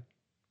side.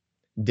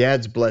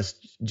 Dad's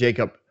blessed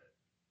Jacob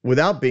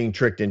without being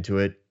tricked into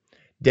it.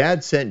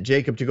 Dad sent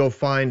Jacob to go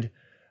find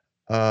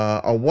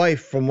a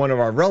wife from one of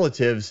our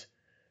relatives.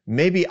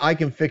 Maybe I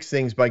can fix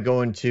things by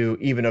going to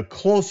even a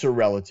closer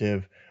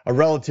relative, a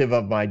relative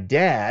of my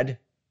dad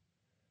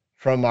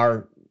from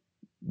our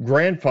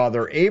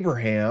grandfather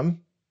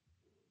Abraham,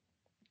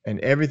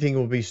 and everything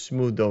will be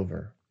smoothed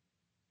over.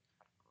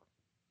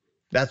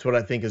 That's what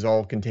I think is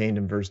all contained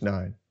in verse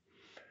 9.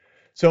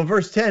 So in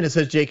verse 10, it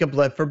says Jacob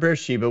left for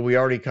Beersheba. We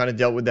already kind of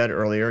dealt with that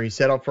earlier. He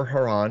set out for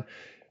Haran.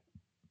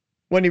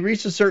 When he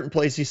reached a certain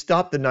place, he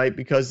stopped the night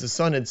because the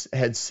sun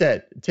had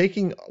set.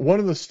 Taking one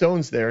of the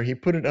stones there, he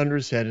put it under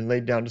his head and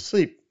laid down to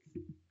sleep.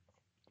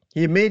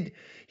 He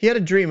had a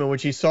dream in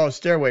which he saw a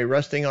stairway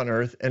resting on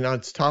earth and on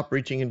its top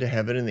reaching into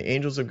heaven, and the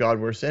angels of God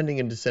were ascending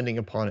and descending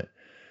upon it.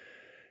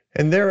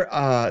 And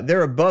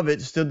there above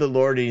it stood the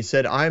Lord, and he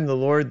said, I am the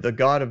Lord, the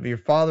God of your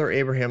father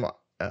Abraham,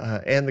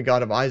 and the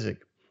God of Isaac.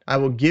 I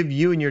will give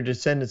you and your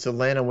descendants the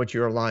land on which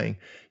you are lying.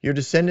 Your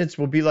descendants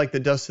will be like the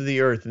dust of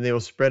the earth, and they will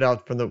spread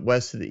out from the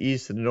west to the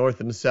east, to the north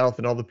and the south,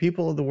 and all the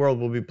people of the world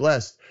will be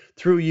blessed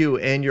through you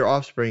and your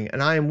offspring.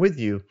 And I am with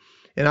you,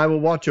 and I will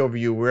watch over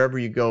you wherever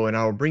you go, and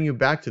I will bring you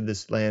back to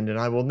this land, and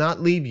I will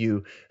not leave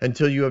you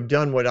until you have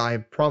done what I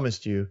have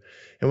promised you.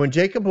 And when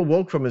Jacob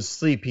awoke from his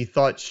sleep, he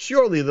thought,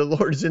 surely the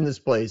Lord is in this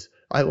place.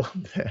 I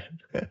love that.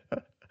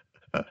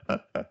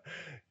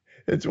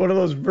 It's one of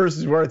those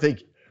verses where I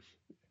think,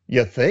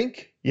 you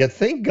think? You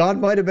think God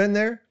might have been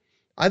there?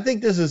 I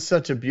think this is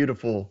such a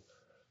beautiful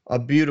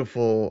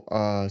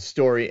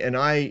story, and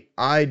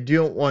I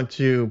don't want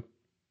to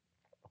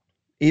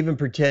even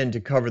pretend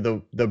to cover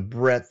the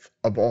breadth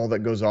of all that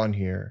goes on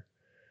here.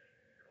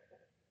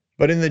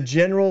 But in the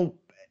general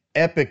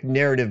epic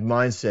narrative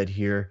mindset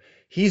here,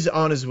 he's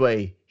on his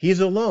way.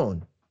 He's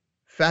alone.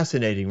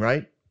 Fascinating,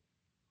 right?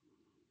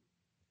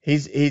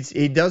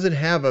 He doesn't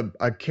have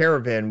a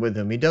caravan with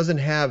him. He doesn't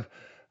have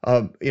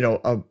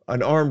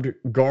an armed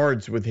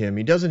guards with him.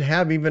 He doesn't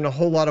have even a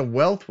whole lot of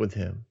wealth with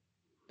him.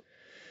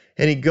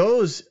 And he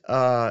goes,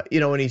 and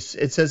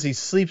it says he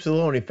sleeps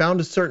alone. He found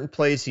a certain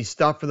place. He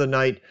stopped for the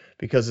night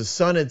because the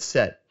sun had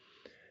set.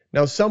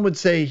 Now, some would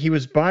say he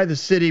was by the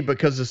city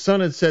because the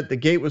sun had set, the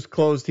gate was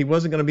closed. He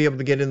wasn't going to be able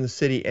to get in the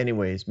city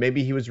anyways.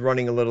 Maybe he was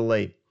running a little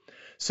late.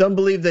 Some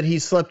believe that he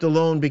slept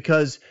alone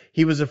because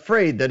he was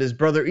afraid that his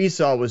brother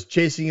Esau was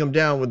chasing him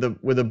down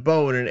with a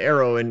bow and an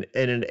arrow, and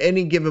at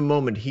any given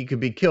moment he could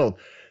be killed.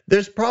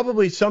 There's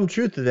probably some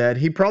truth to that.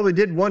 He probably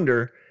did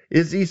wonder,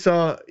 is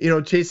Esau,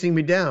 chasing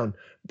me down?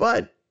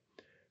 But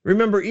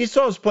remember,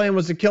 Esau's plan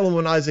was to kill him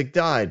when Isaac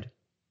died.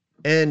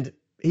 And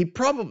he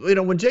probably,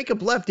 when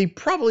Jacob left, he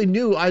probably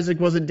knew Isaac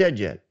wasn't dead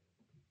yet.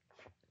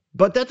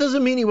 But that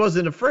doesn't mean he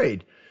wasn't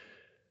afraid.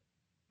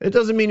 It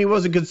doesn't mean he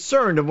wasn't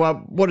concerned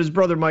about what his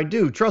brother might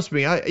do. Trust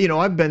me,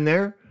 I've been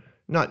there.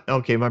 Not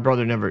okay. My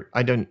brother never.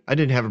 I didn't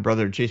have a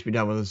brother chase me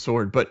down with a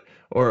sword,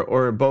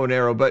 or a bow and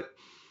arrow. But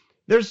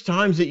there's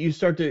times that you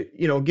start to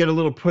get a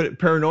little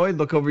paranoid,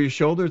 look over your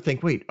shoulder,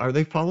 think, wait, are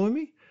they following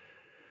me?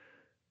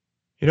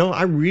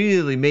 I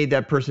really made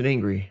that person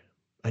angry.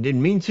 I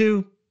didn't mean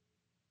to.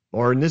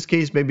 Or in this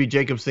case, maybe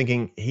Jacob's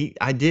thinking,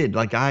 I did.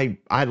 Like I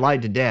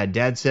lied to Dad.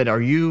 Dad said,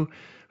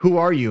 who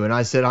are you? And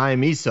I said, I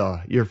am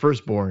Esau, your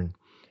firstborn.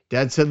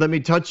 Dad said, let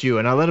me touch you.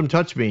 And I let him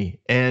touch me.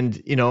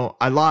 And,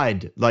 I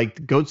lied.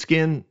 Like goat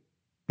skin,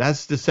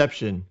 that's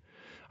deception.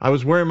 I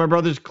was wearing my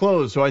brother's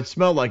clothes, so I'd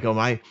smell like him.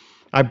 I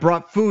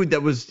brought food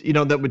that was,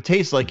 that would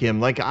taste like him.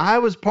 Like I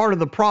was part of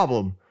the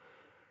problem.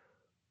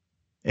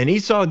 And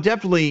Esau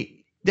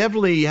definitely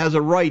has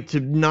a right to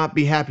not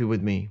be happy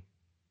with me.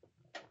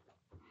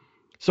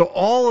 So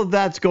all of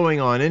that's going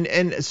on.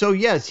 And so,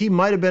 yes, he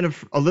might have been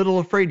a little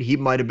afraid. He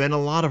might have been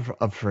a lot of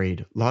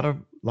afraid. A lot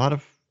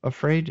of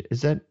afraid.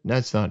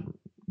 That's not,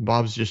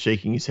 Bob's just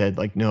shaking his head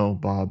like, no,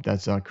 Bob,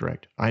 that's not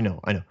correct. I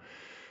know.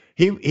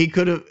 He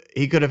could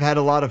have had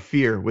a lot of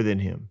fear within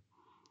him.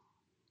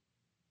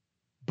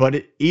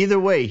 But either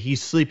way,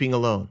 he's sleeping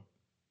alone.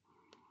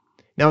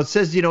 Now it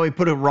says, he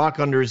put a rock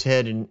under his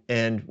head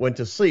and went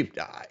to sleep.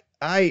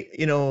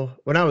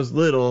 When I was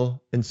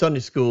little in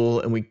Sunday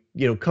school and we,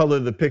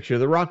 colored the picture,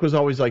 the rock was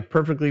always like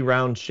perfectly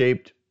round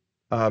shaped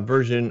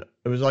version.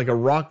 It was like a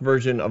rock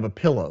version of a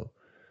pillow.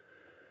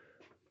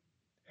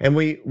 And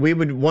we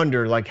would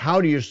wonder, like, how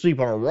do you sleep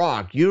on a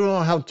rock? You know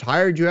how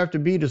tired you have to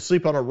be to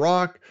sleep on a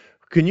rock?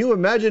 Can you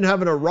imagine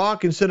having a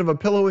rock instead of a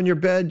pillow in your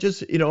bed?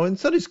 Just, and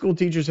Sunday school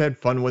teachers had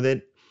fun with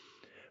it.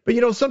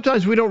 But,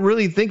 sometimes we don't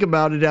really think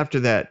about it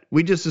after that.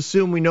 We just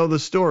assume we know the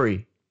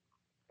story.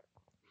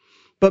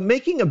 But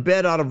making a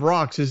bed out of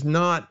rocks is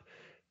not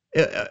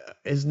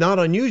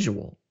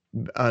unusual,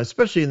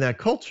 especially in that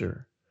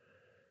culture.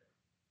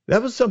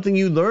 That was something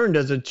you learned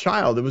as a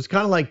child. It was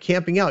kind of like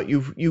camping out.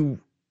 You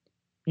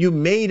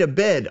made a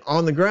bed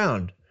on the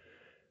ground,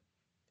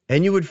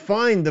 and you would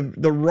find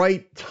the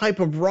right type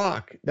of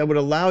rock that would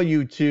allow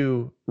you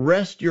to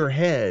rest your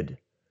head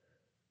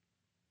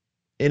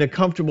in a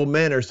comfortable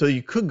manner so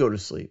you could go to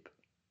sleep.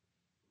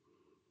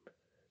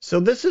 So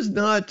this is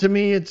not, to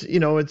me,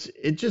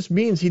 it just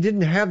means he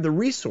didn't have the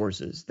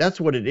resources.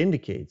 That's what it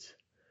indicates.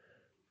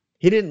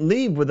 He didn't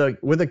leave with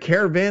a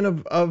caravan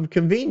of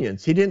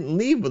convenience. He didn't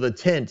leave with a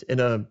tent and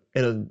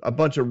a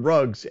bunch of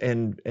rugs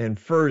and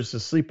furs to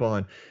sleep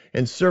on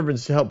and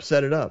servants to help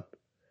set it up.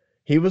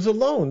 He was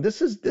alone.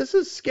 This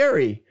is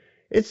scary.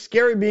 It's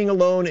scary being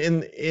alone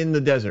in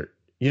the desert.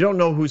 You don't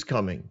know who's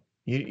coming.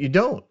 You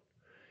don't.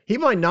 He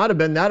might not have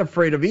been that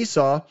afraid of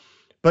Esau,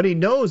 but he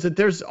knows that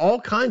there's all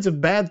kinds of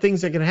bad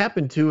things that can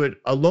happen to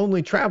a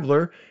lonely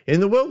traveler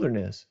in the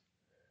wilderness.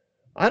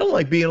 I don't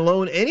like being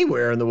alone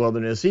anywhere in the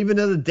wilderness, even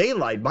in the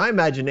daylight. My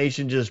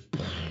imagination just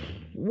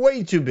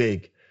way too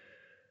big.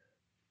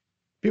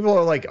 People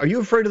are like, are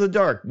you afraid of the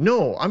dark?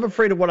 No, I'm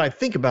afraid of what I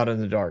think about in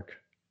the dark.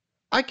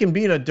 I can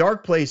be in a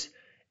dark place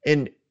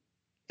and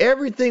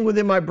everything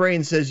within my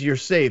brain says you're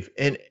safe.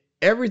 And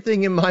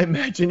everything in my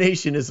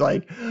imagination is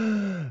like,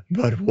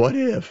 but what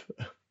if?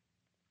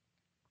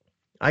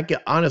 I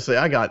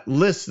got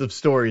lists of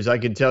stories I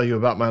could tell you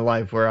about my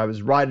life where I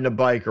was riding a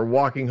bike or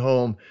walking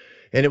home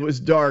and it was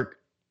dark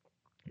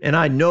and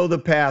I know the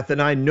path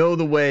and I know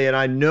the way and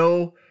I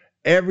know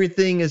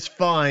everything is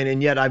fine,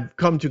 and yet I've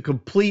come to a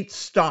complete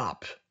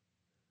stop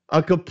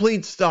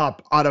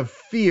out of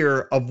fear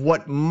of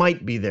what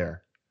might be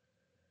there.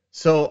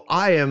 So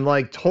I am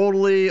like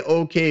totally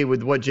okay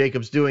with what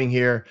Jacob's doing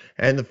here,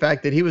 and the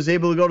fact that he was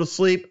able to go to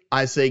sleep,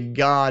 I say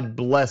God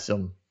bless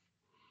him.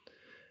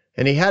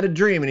 And he had a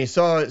dream, and he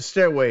saw a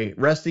stairway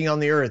resting on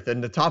the earth,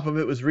 and the top of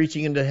it was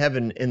reaching into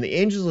heaven, and the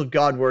angels of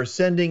God were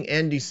ascending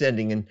and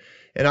descending.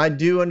 And I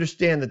do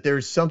understand that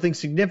there's something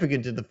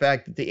significant to the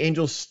fact that the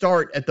angels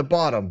start at the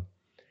bottom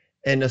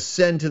and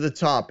ascend to the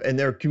top, and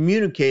they're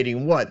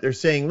communicating what? They're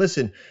saying,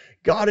 listen,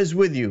 God is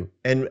with you,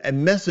 and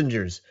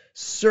messengers,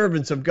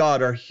 servants of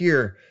God are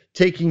here,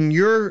 taking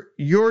your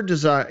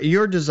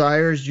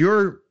desires,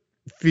 your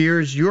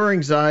fears, your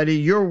anxiety,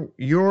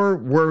 your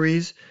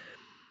worries,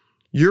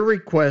 your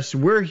requests.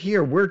 We're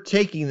here. We're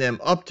taking them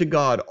up to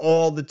God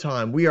all the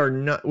time. We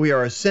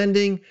are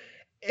ascending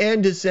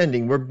and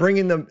descending. We're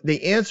bringing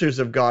the answers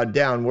of God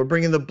down. We're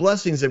bringing the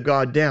blessings of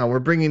God down. We're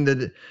bringing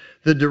the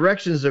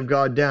directions of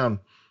God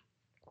down.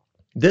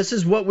 This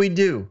is what we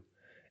do.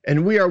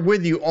 And we are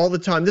with you all the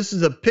time. This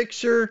is a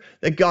picture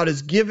that God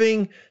is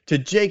giving to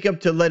Jacob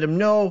to let him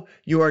know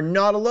you are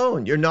not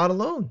alone. You're not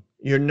alone.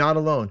 You're not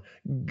alone.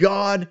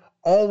 God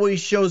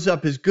always shows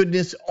up. His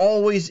goodness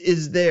always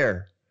is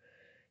there.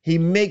 He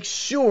makes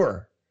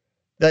sure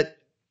that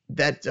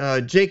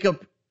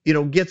Jacob,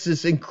 gets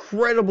this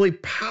incredibly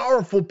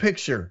powerful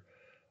picture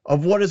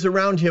of what is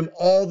around him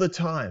all the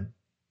time.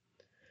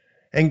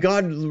 And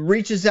God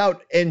reaches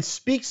out and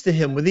speaks to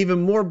him with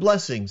even more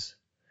blessings.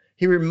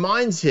 He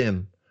reminds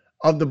him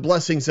of the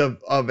blessings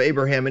of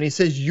Abraham. And he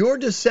says, your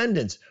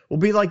descendants will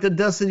be like the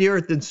dust of the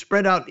earth and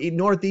spread out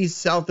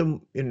north,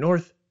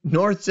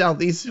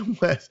 south, east,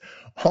 and west.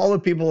 All the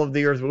people of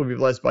the earth will be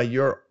blessed by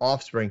your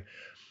offspring.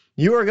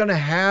 You are going to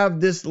have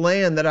this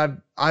land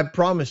that I've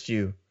promised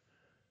you,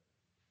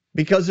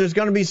 because there's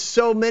going to be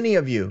so many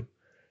of you.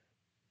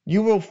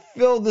 You will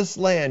fill this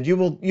land. You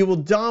will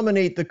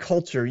dominate the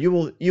culture. You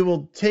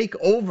will take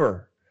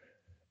over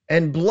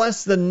and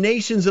bless the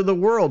nations of the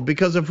world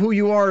because of who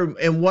you are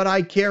and what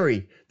I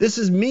carry. This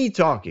is me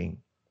talking.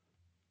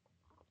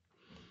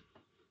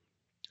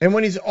 And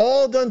when he's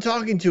all done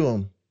talking to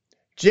him,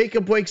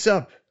 Jacob wakes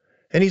up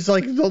and he's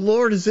like, the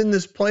Lord is in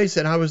this place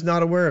and I was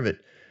not aware of it.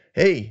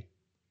 Hey,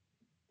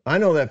 I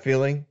know that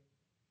feeling.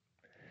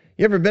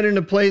 You ever been in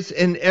a place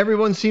and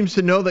everyone seems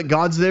to know that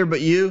God's there but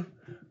you?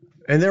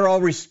 And they're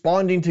all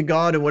responding to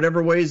God in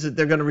whatever ways that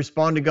they're going to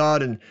respond to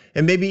God. And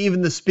maybe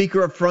even the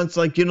speaker up front's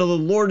like, the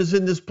Lord is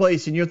in this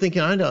place. And you're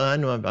thinking, I know,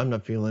 I'm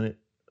not feeling it.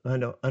 I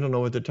don't know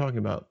what they're talking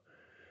about.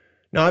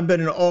 Now, I've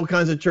been in all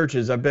kinds of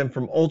churches. I've been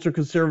from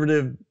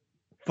ultra-conservative,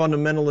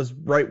 fundamentalist,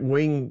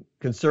 right-wing,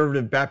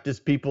 conservative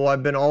Baptist people.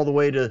 I've been all the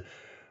way to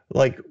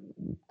like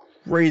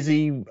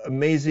crazy,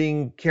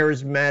 amazing,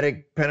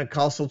 charismatic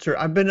Pentecostal church.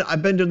 I've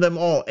been to them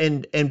all.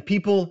 And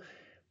people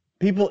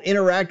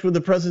interact with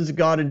the presence of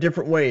God in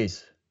different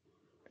ways.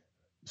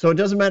 So it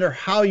doesn't matter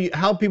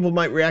how people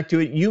might react to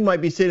it. You might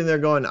be sitting there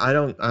going,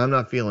 I'm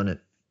not feeling it.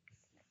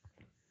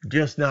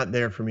 Just not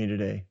there for me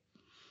today.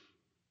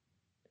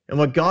 And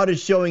what God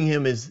is showing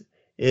him is,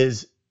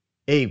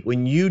 hey,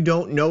 when you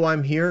don't know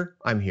I'm here,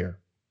 I'm here.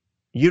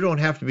 You don't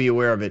have to be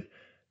aware of it.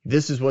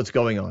 This is what's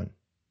going on.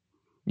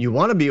 You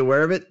want to be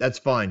aware of it? That's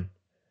fine.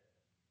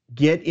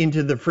 Get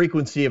into the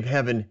frequency of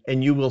heaven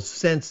and you will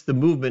sense the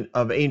movement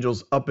of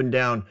angels up and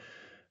down,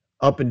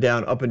 up and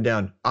down, up and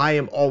down. I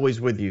am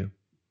always with you.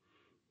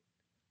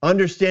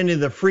 Understanding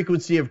the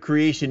frequency of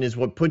creation is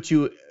what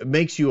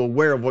makes you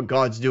aware of what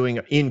God's doing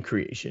in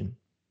creation.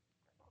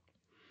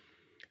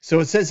 So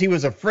it says he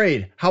was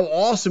afraid. How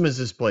awesome is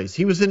this place?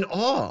 He was in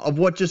awe of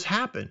what just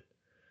happened.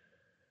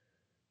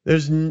 There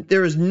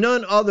is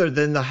none other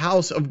than the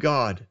house of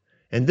God.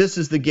 And this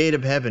is the gate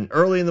of heaven.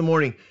 Early in the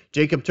morning,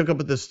 Jacob took up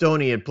the stone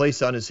he had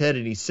placed on his head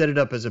and he set it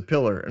up as a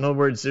pillar. In other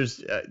words,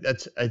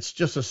 it's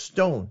just a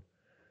stone.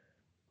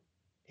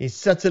 He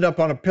sets it up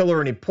on a pillar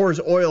and he pours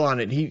oil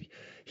on it.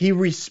 He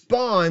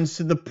responds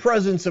to the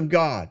presence of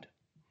God.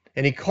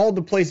 And he called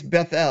the place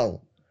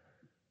Bethel.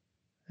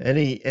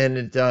 The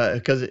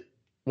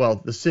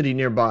city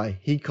nearby,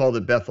 he called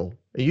it Bethel.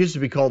 It used to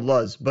be called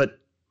Luz, but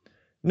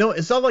no,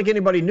 it's not like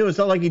anybody knew. It's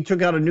not like he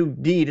took out a new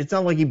deed. It's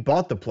not like he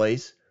bought the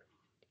place.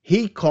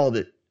 He called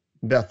it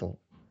Bethel.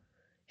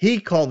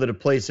 He called it a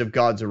place of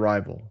God's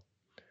arrival.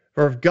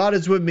 For if God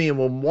is with me and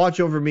will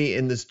watch over me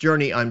in this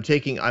journey I'm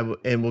taking,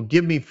 and will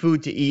give me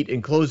food to eat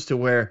and clothes to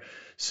wear,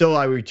 so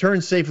I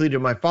return safely to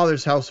my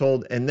father's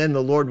household, and then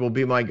the Lord will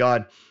be my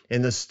God,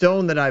 and the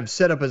stone that I've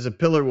set up as a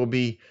pillar will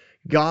be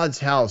God's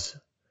house,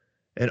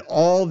 and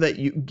all that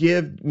you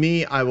give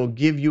me, I will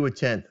give you a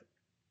tenth.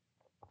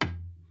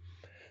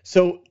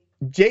 So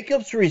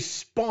Jacob's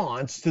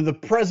response to the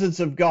presence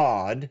of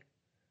God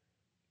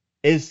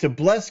is to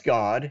bless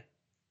God,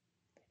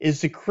 is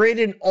to create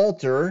an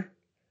altar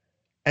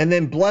and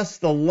then bless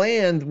the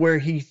land where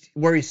he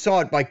saw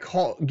it by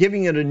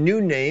giving it a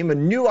new name, a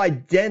new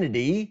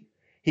identity.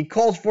 He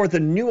calls forth a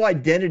new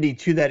identity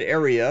to that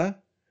area.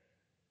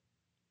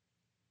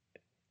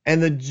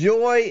 And the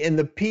joy and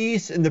the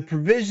peace and the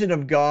provision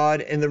of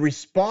God and the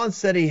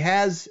response that he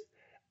has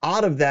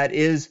out of that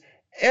is,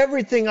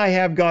 everything I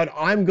have, God,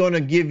 I'm going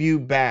to give you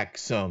back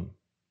some.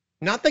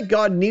 Not that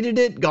God needed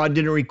it. God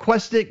didn't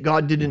request it.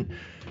 God didn't.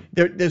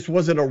 This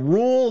wasn't a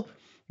rule.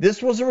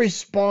 This was a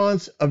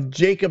response of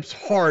Jacob's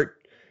heart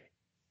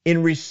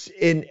as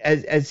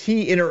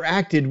he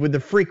interacted with the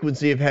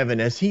frequency of heaven,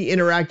 as he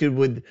interacted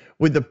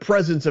with the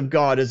presence of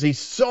God, as he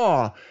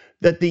saw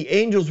that the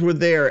angels were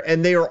there,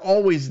 and they are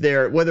always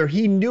there. Whether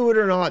he knew it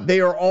or not, they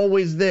are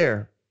always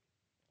there.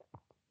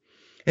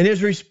 And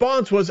his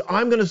response was,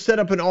 I'm going to set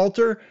up an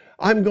altar.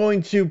 I'm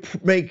going to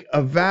make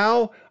a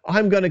vow.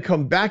 I'm going to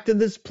come back to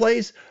this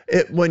place.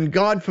 When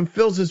God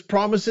fulfills his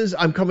promises,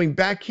 I'm coming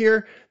back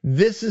here.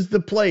 This is the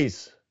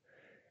place.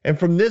 And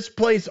from this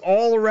place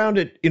all around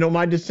it,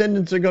 my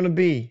descendants are going to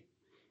be.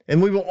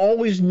 And we will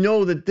always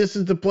know that this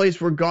is the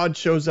place where God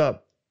shows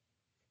up.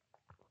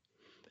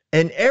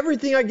 And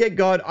everything I get,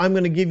 God, I'm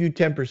going to give you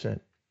 10%.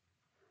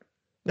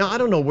 Now, I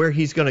don't know where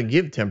he's going to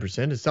give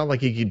 10%. It's not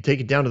like he could take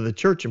it down to the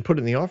church and put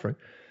it in the offering.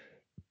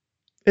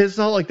 It's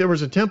not like there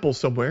was a temple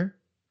somewhere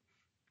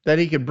that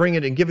he could bring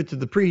it and give it to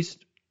the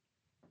priest.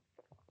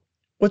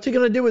 What's he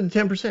going to do with the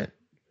 10%?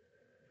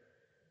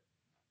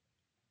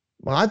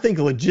 Well, I think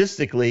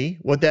logistically,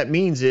 what that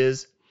means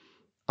is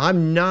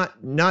I'm not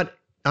going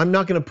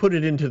to put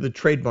it into the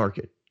trade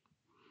market.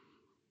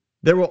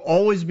 There will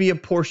always be a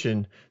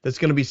portion that's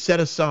going to be set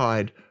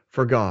aside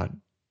for God.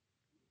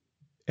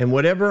 And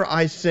whatever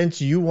I sense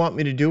you want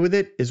me to do with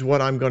it is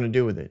what I'm going to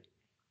do with it.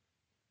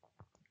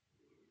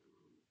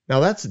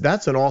 Now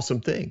that's an awesome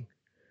thing.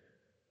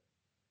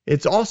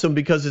 It's awesome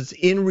because it's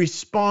in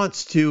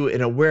response to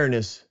an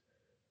awareness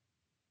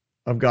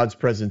of God's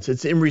presence.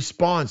 It's in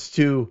response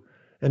to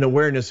an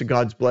awareness of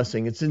God's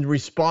blessing. It's in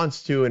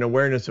response to an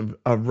awareness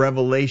of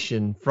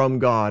revelation from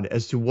God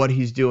as to what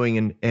he's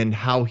doing and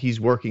how he's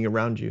working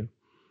around you.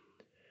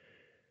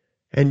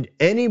 And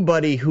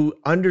anybody who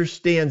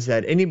understands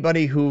that,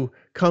 anybody who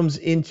comes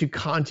into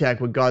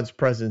contact with God's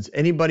presence,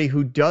 anybody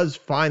who does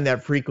find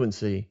that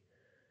frequency,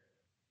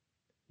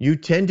 you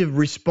tend to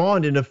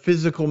respond in a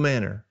physical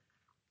manner.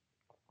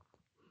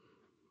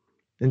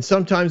 And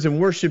sometimes in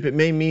worship, it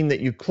may mean that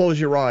you close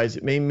your eyes.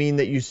 It may mean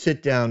that you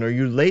sit down or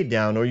you lay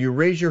down or you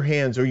raise your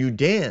hands or you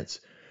dance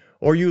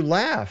or you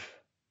laugh.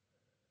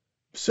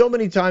 So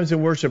many times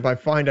in worship, I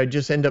find I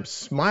just end up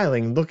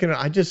smiling,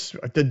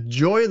 the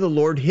joy of the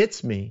Lord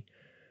hits me.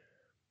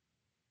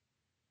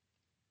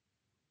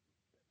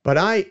 But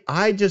I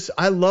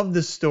love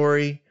this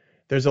story.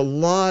 There's a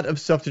lot of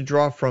stuff to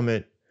draw from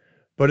it.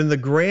 But in the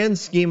grand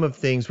scheme of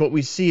things, what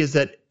we see is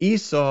that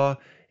Esau,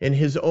 in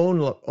his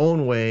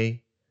own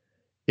way,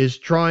 is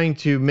trying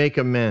to make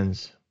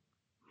amends.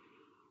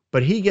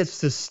 But he gets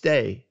to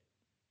stay.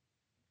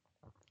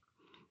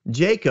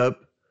 Jacob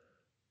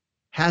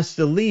has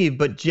to leave,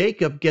 but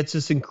Jacob gets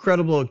this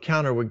incredible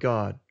encounter with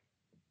God.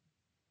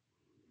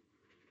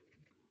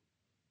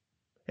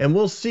 And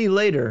we'll see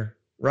later,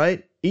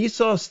 right?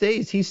 Esau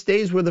stays. He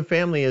stays where the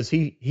family is.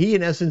 He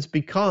in essence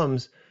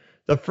becomes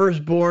the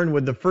firstborn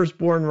with the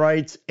firstborn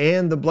rights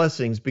and the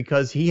blessings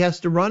because he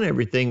has to run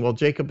everything while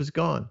Jacob is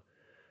gone.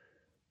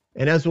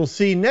 And as we'll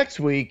see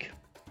next week,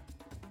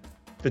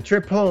 the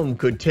trip home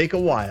could take a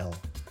while.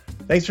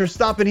 Thanks for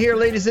stopping here,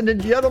 ladies and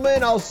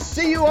gentlemen. I'll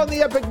see you on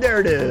the Epic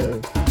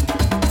Narrative.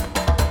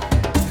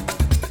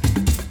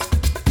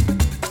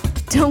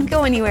 Don't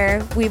go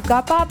anywhere. We've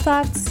got Bob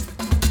Thoughts.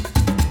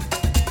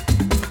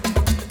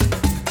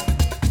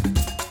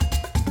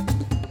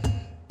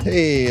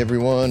 Hey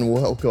everyone,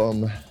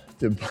 welcome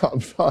to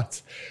Bob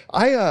Thoughts.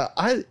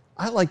 I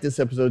like this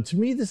episode. To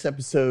me, this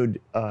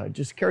episode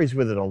just carries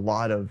with it a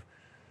lot of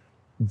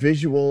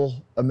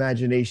visual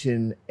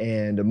imagination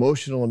and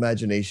emotional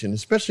imagination,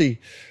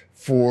 especially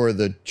for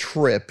the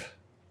trip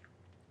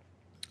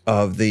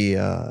of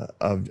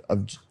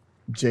of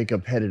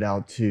Jacob headed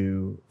out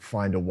to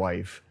find a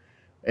wife,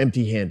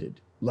 empty-handed.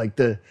 Like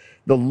the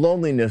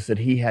loneliness that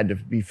he had to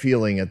be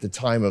feeling at the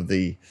time of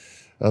the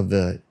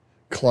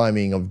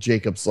climbing of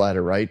Jacob's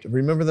ladder, right?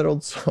 Remember that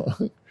old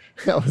song?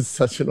 That was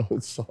such an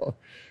old song.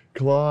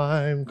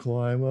 Climb,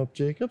 climb up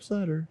Jacob's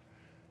ladder.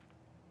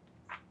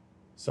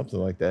 Something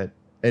like that.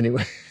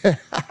 Anyway,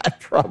 I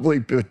probably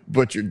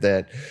butchered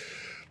that.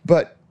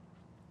 But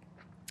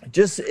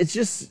it's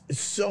just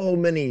so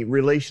many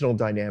relational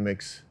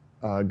dynamics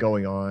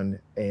going on.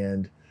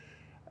 And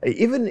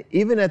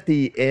even at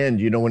the end,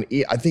 when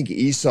I think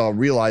Esau,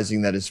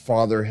 realizing that his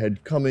father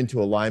had come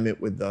into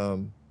alignment with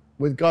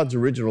God's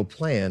original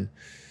plan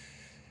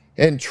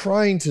and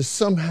trying to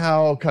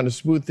somehow kind of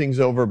smooth things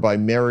over by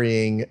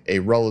marrying a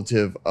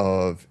relative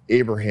of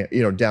Abraham,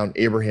 down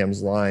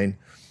Abraham's line.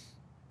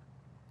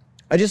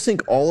 I just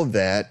think all of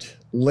that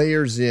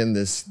layers in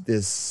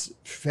this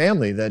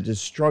family that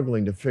is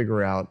struggling to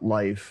figure out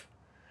life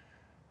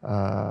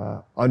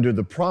under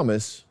the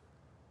promise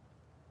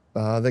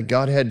that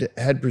God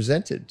had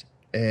presented,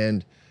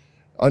 and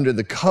under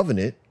the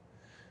covenant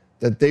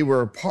that they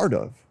were a part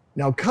of.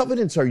 Now,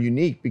 covenants are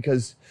unique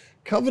because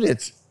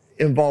covenants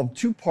involve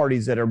two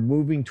parties that are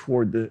moving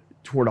toward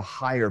a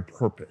higher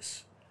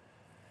purpose.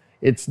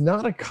 It's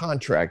not a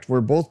contract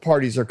where both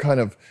parties are kind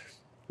of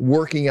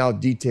working out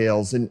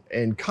details,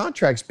 and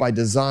contracts by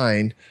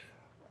design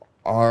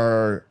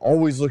are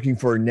always looking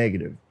for a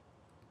negative.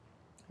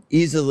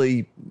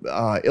 Easily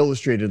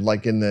illustrated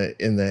like in the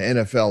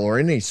NFL or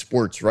any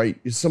sports, right?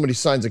 Somebody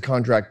signs a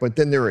contract, but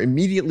then they're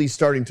immediately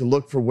starting to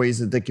look for ways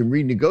that they can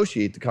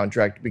renegotiate the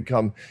contract to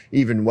become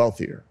even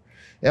wealthier.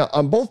 Now,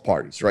 on both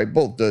parties, right?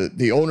 Both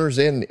the owners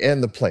and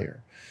the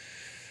player.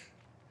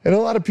 And a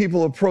lot of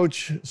people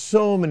approach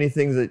so many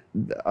things that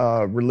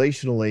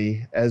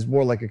relationally as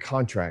more like a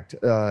contract,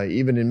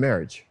 even in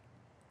marriage.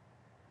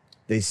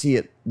 They see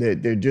it,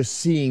 they're just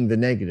seeing the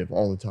negative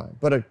all the time.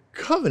 But a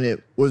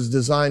covenant was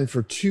designed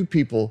for two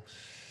people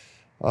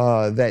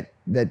that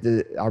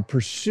are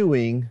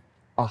pursuing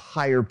a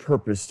higher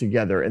purpose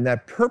together. And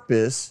that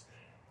purpose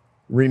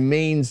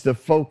remains the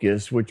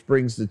focus, which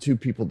brings the two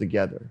people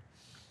together.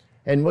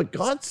 And what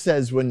God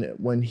says when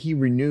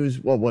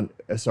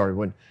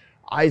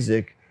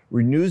Isaac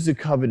renews the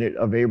covenant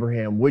of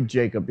Abraham with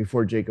Jacob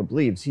before Jacob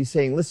leaves, he's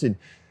saying, listen,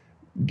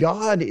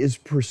 God is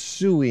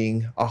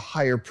pursuing a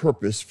higher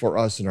purpose for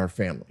us and our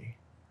family.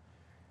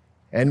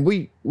 And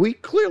we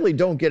clearly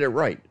don't get it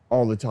right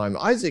all the time.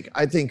 Isaac,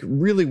 I think,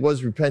 really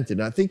was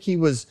repentant. I think he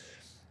was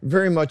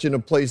very much in a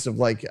place of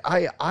like,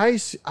 I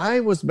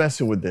was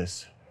messing with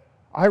this.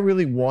 I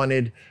really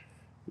wanted,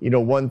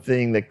 one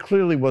thing that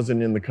clearly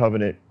wasn't in the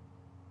covenant,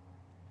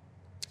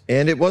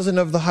 and it wasn't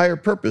of the higher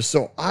purpose.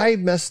 So I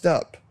messed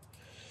up.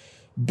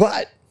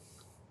 But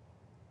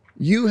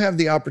you have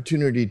the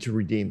opportunity to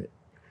redeem it.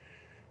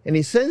 And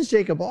he sends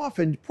Jacob off,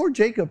 and poor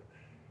Jacob,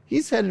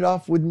 he's headed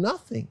off with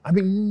nothing. I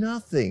mean,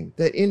 nothing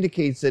that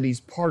indicates that he's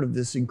part of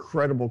this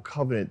incredible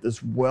covenant,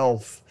 this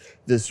wealth,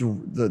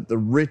 the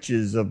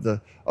riches of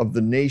the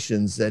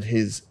nations that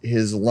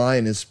his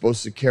line is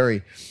supposed to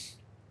carry.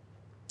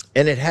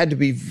 And it had to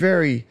be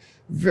very,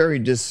 very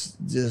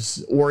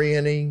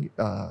disorienting,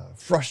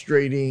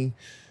 frustrating,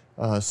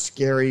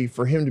 scary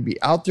for him to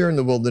be out there in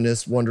the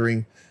wilderness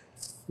wondering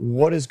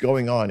what is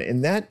going on.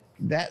 And that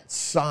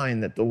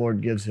sign that the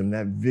Lord gives him,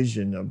 that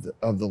vision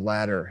of the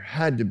ladder,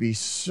 had to be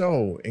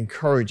so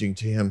encouraging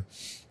to him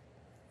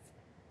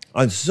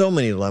on so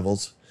many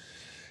levels.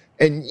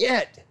 And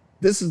yet,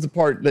 this is the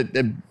part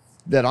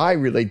that I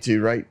relate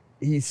to, right?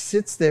 He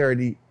sits there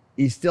and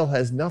he still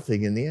has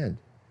nothing in the end.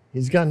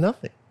 He's got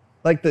nothing.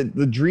 Like the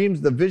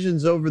dreams, the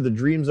vision's over, the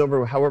dream's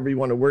over, however you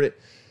want to word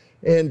it.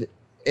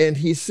 And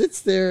he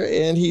sits there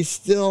and he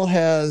still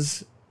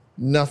has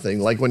nothing.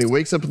 Like when he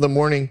wakes up in the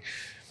morning,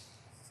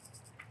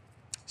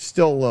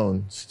 still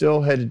alone,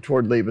 still headed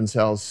toward Laban's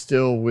house,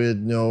 still with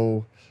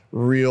no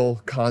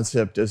real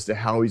concept as to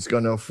how he's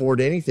going to afford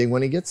anything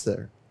when he gets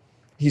there.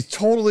 He's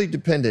totally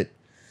dependent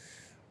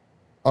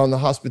on the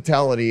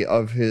hospitality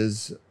of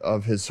his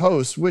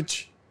host,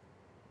 which,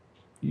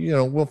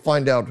 we'll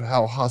find out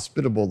how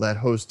hospitable that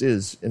host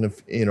is in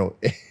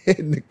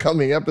the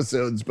coming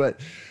episodes. But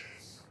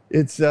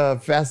it's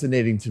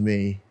fascinating to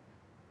me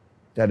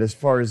that as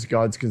far as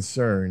God's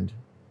concerned,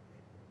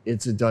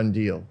 it's a done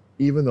deal,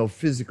 even though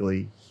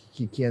physically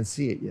he can't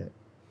see it yet.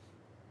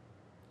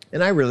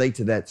 And I relate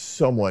to that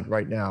somewhat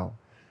right now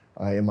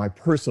in my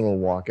personal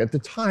walk. At the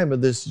time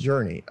of this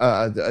journey,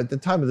 at the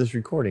time of this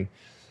recording,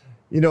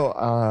 we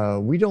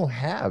don't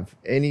have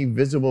any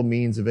visible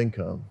means of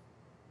income.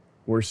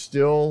 We're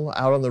still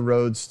out on the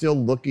road, still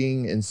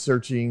looking and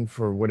searching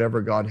for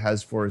whatever God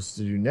has for us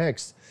to do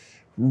next,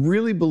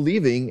 really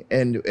believing,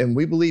 and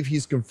we believe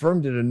he's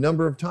confirmed it a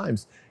number of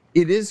times,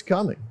 it is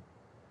coming.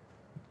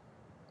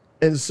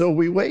 And so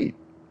we wait.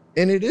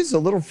 And it is a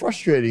little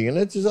frustrating, and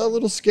it's a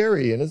little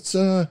scary, and it's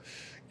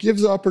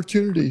gives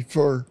opportunity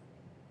for,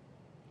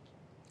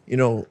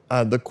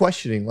 the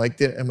questioning. Like,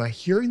 am I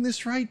hearing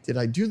this right? Did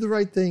I do the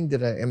right thing?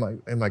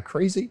 Am I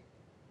crazy?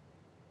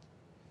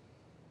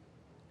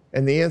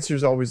 And the answer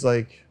is always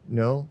like,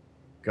 no,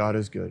 God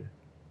is good.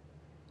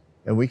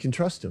 And we can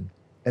trust him.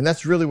 And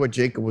that's really what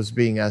Jacob was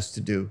being asked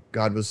to do.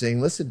 God was saying,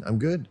 listen, I'm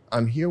good.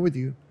 I'm here with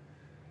you.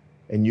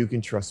 And you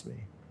can trust me.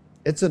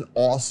 It's an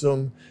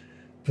awesome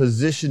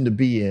position to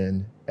be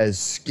in, as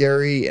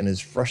scary and as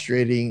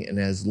frustrating and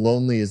as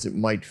lonely as it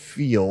might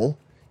feel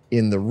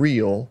in the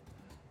real.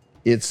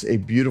 It's a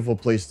beautiful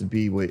place to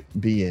be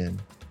in.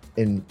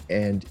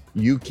 And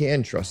you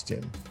can trust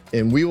him.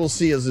 And we will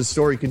see as the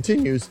story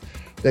continues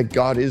that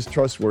God is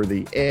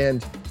trustworthy,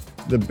 and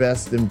the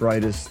best and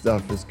brightest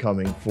stuff is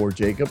coming for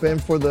Jacob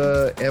and for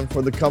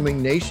the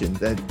coming nation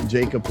that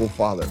Jacob will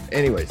father.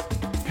 Anyways,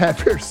 have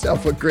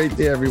yourself a great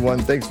day, everyone.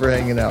 Thanks for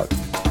hanging out.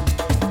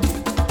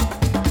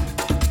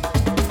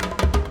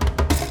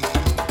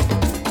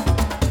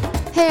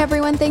 Hey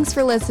everyone, thanks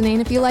for listening.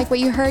 If you like what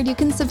you heard, you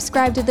can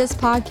subscribe to this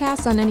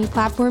podcast on any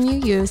platform you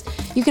use.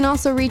 You can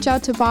also reach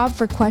out to Bob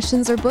for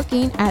questions or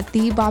booking at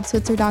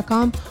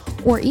thebobswitzer.com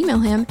or email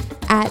him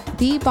at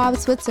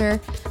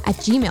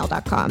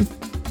thebobswitzer@gmail.com.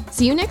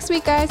 See you next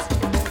week, guys.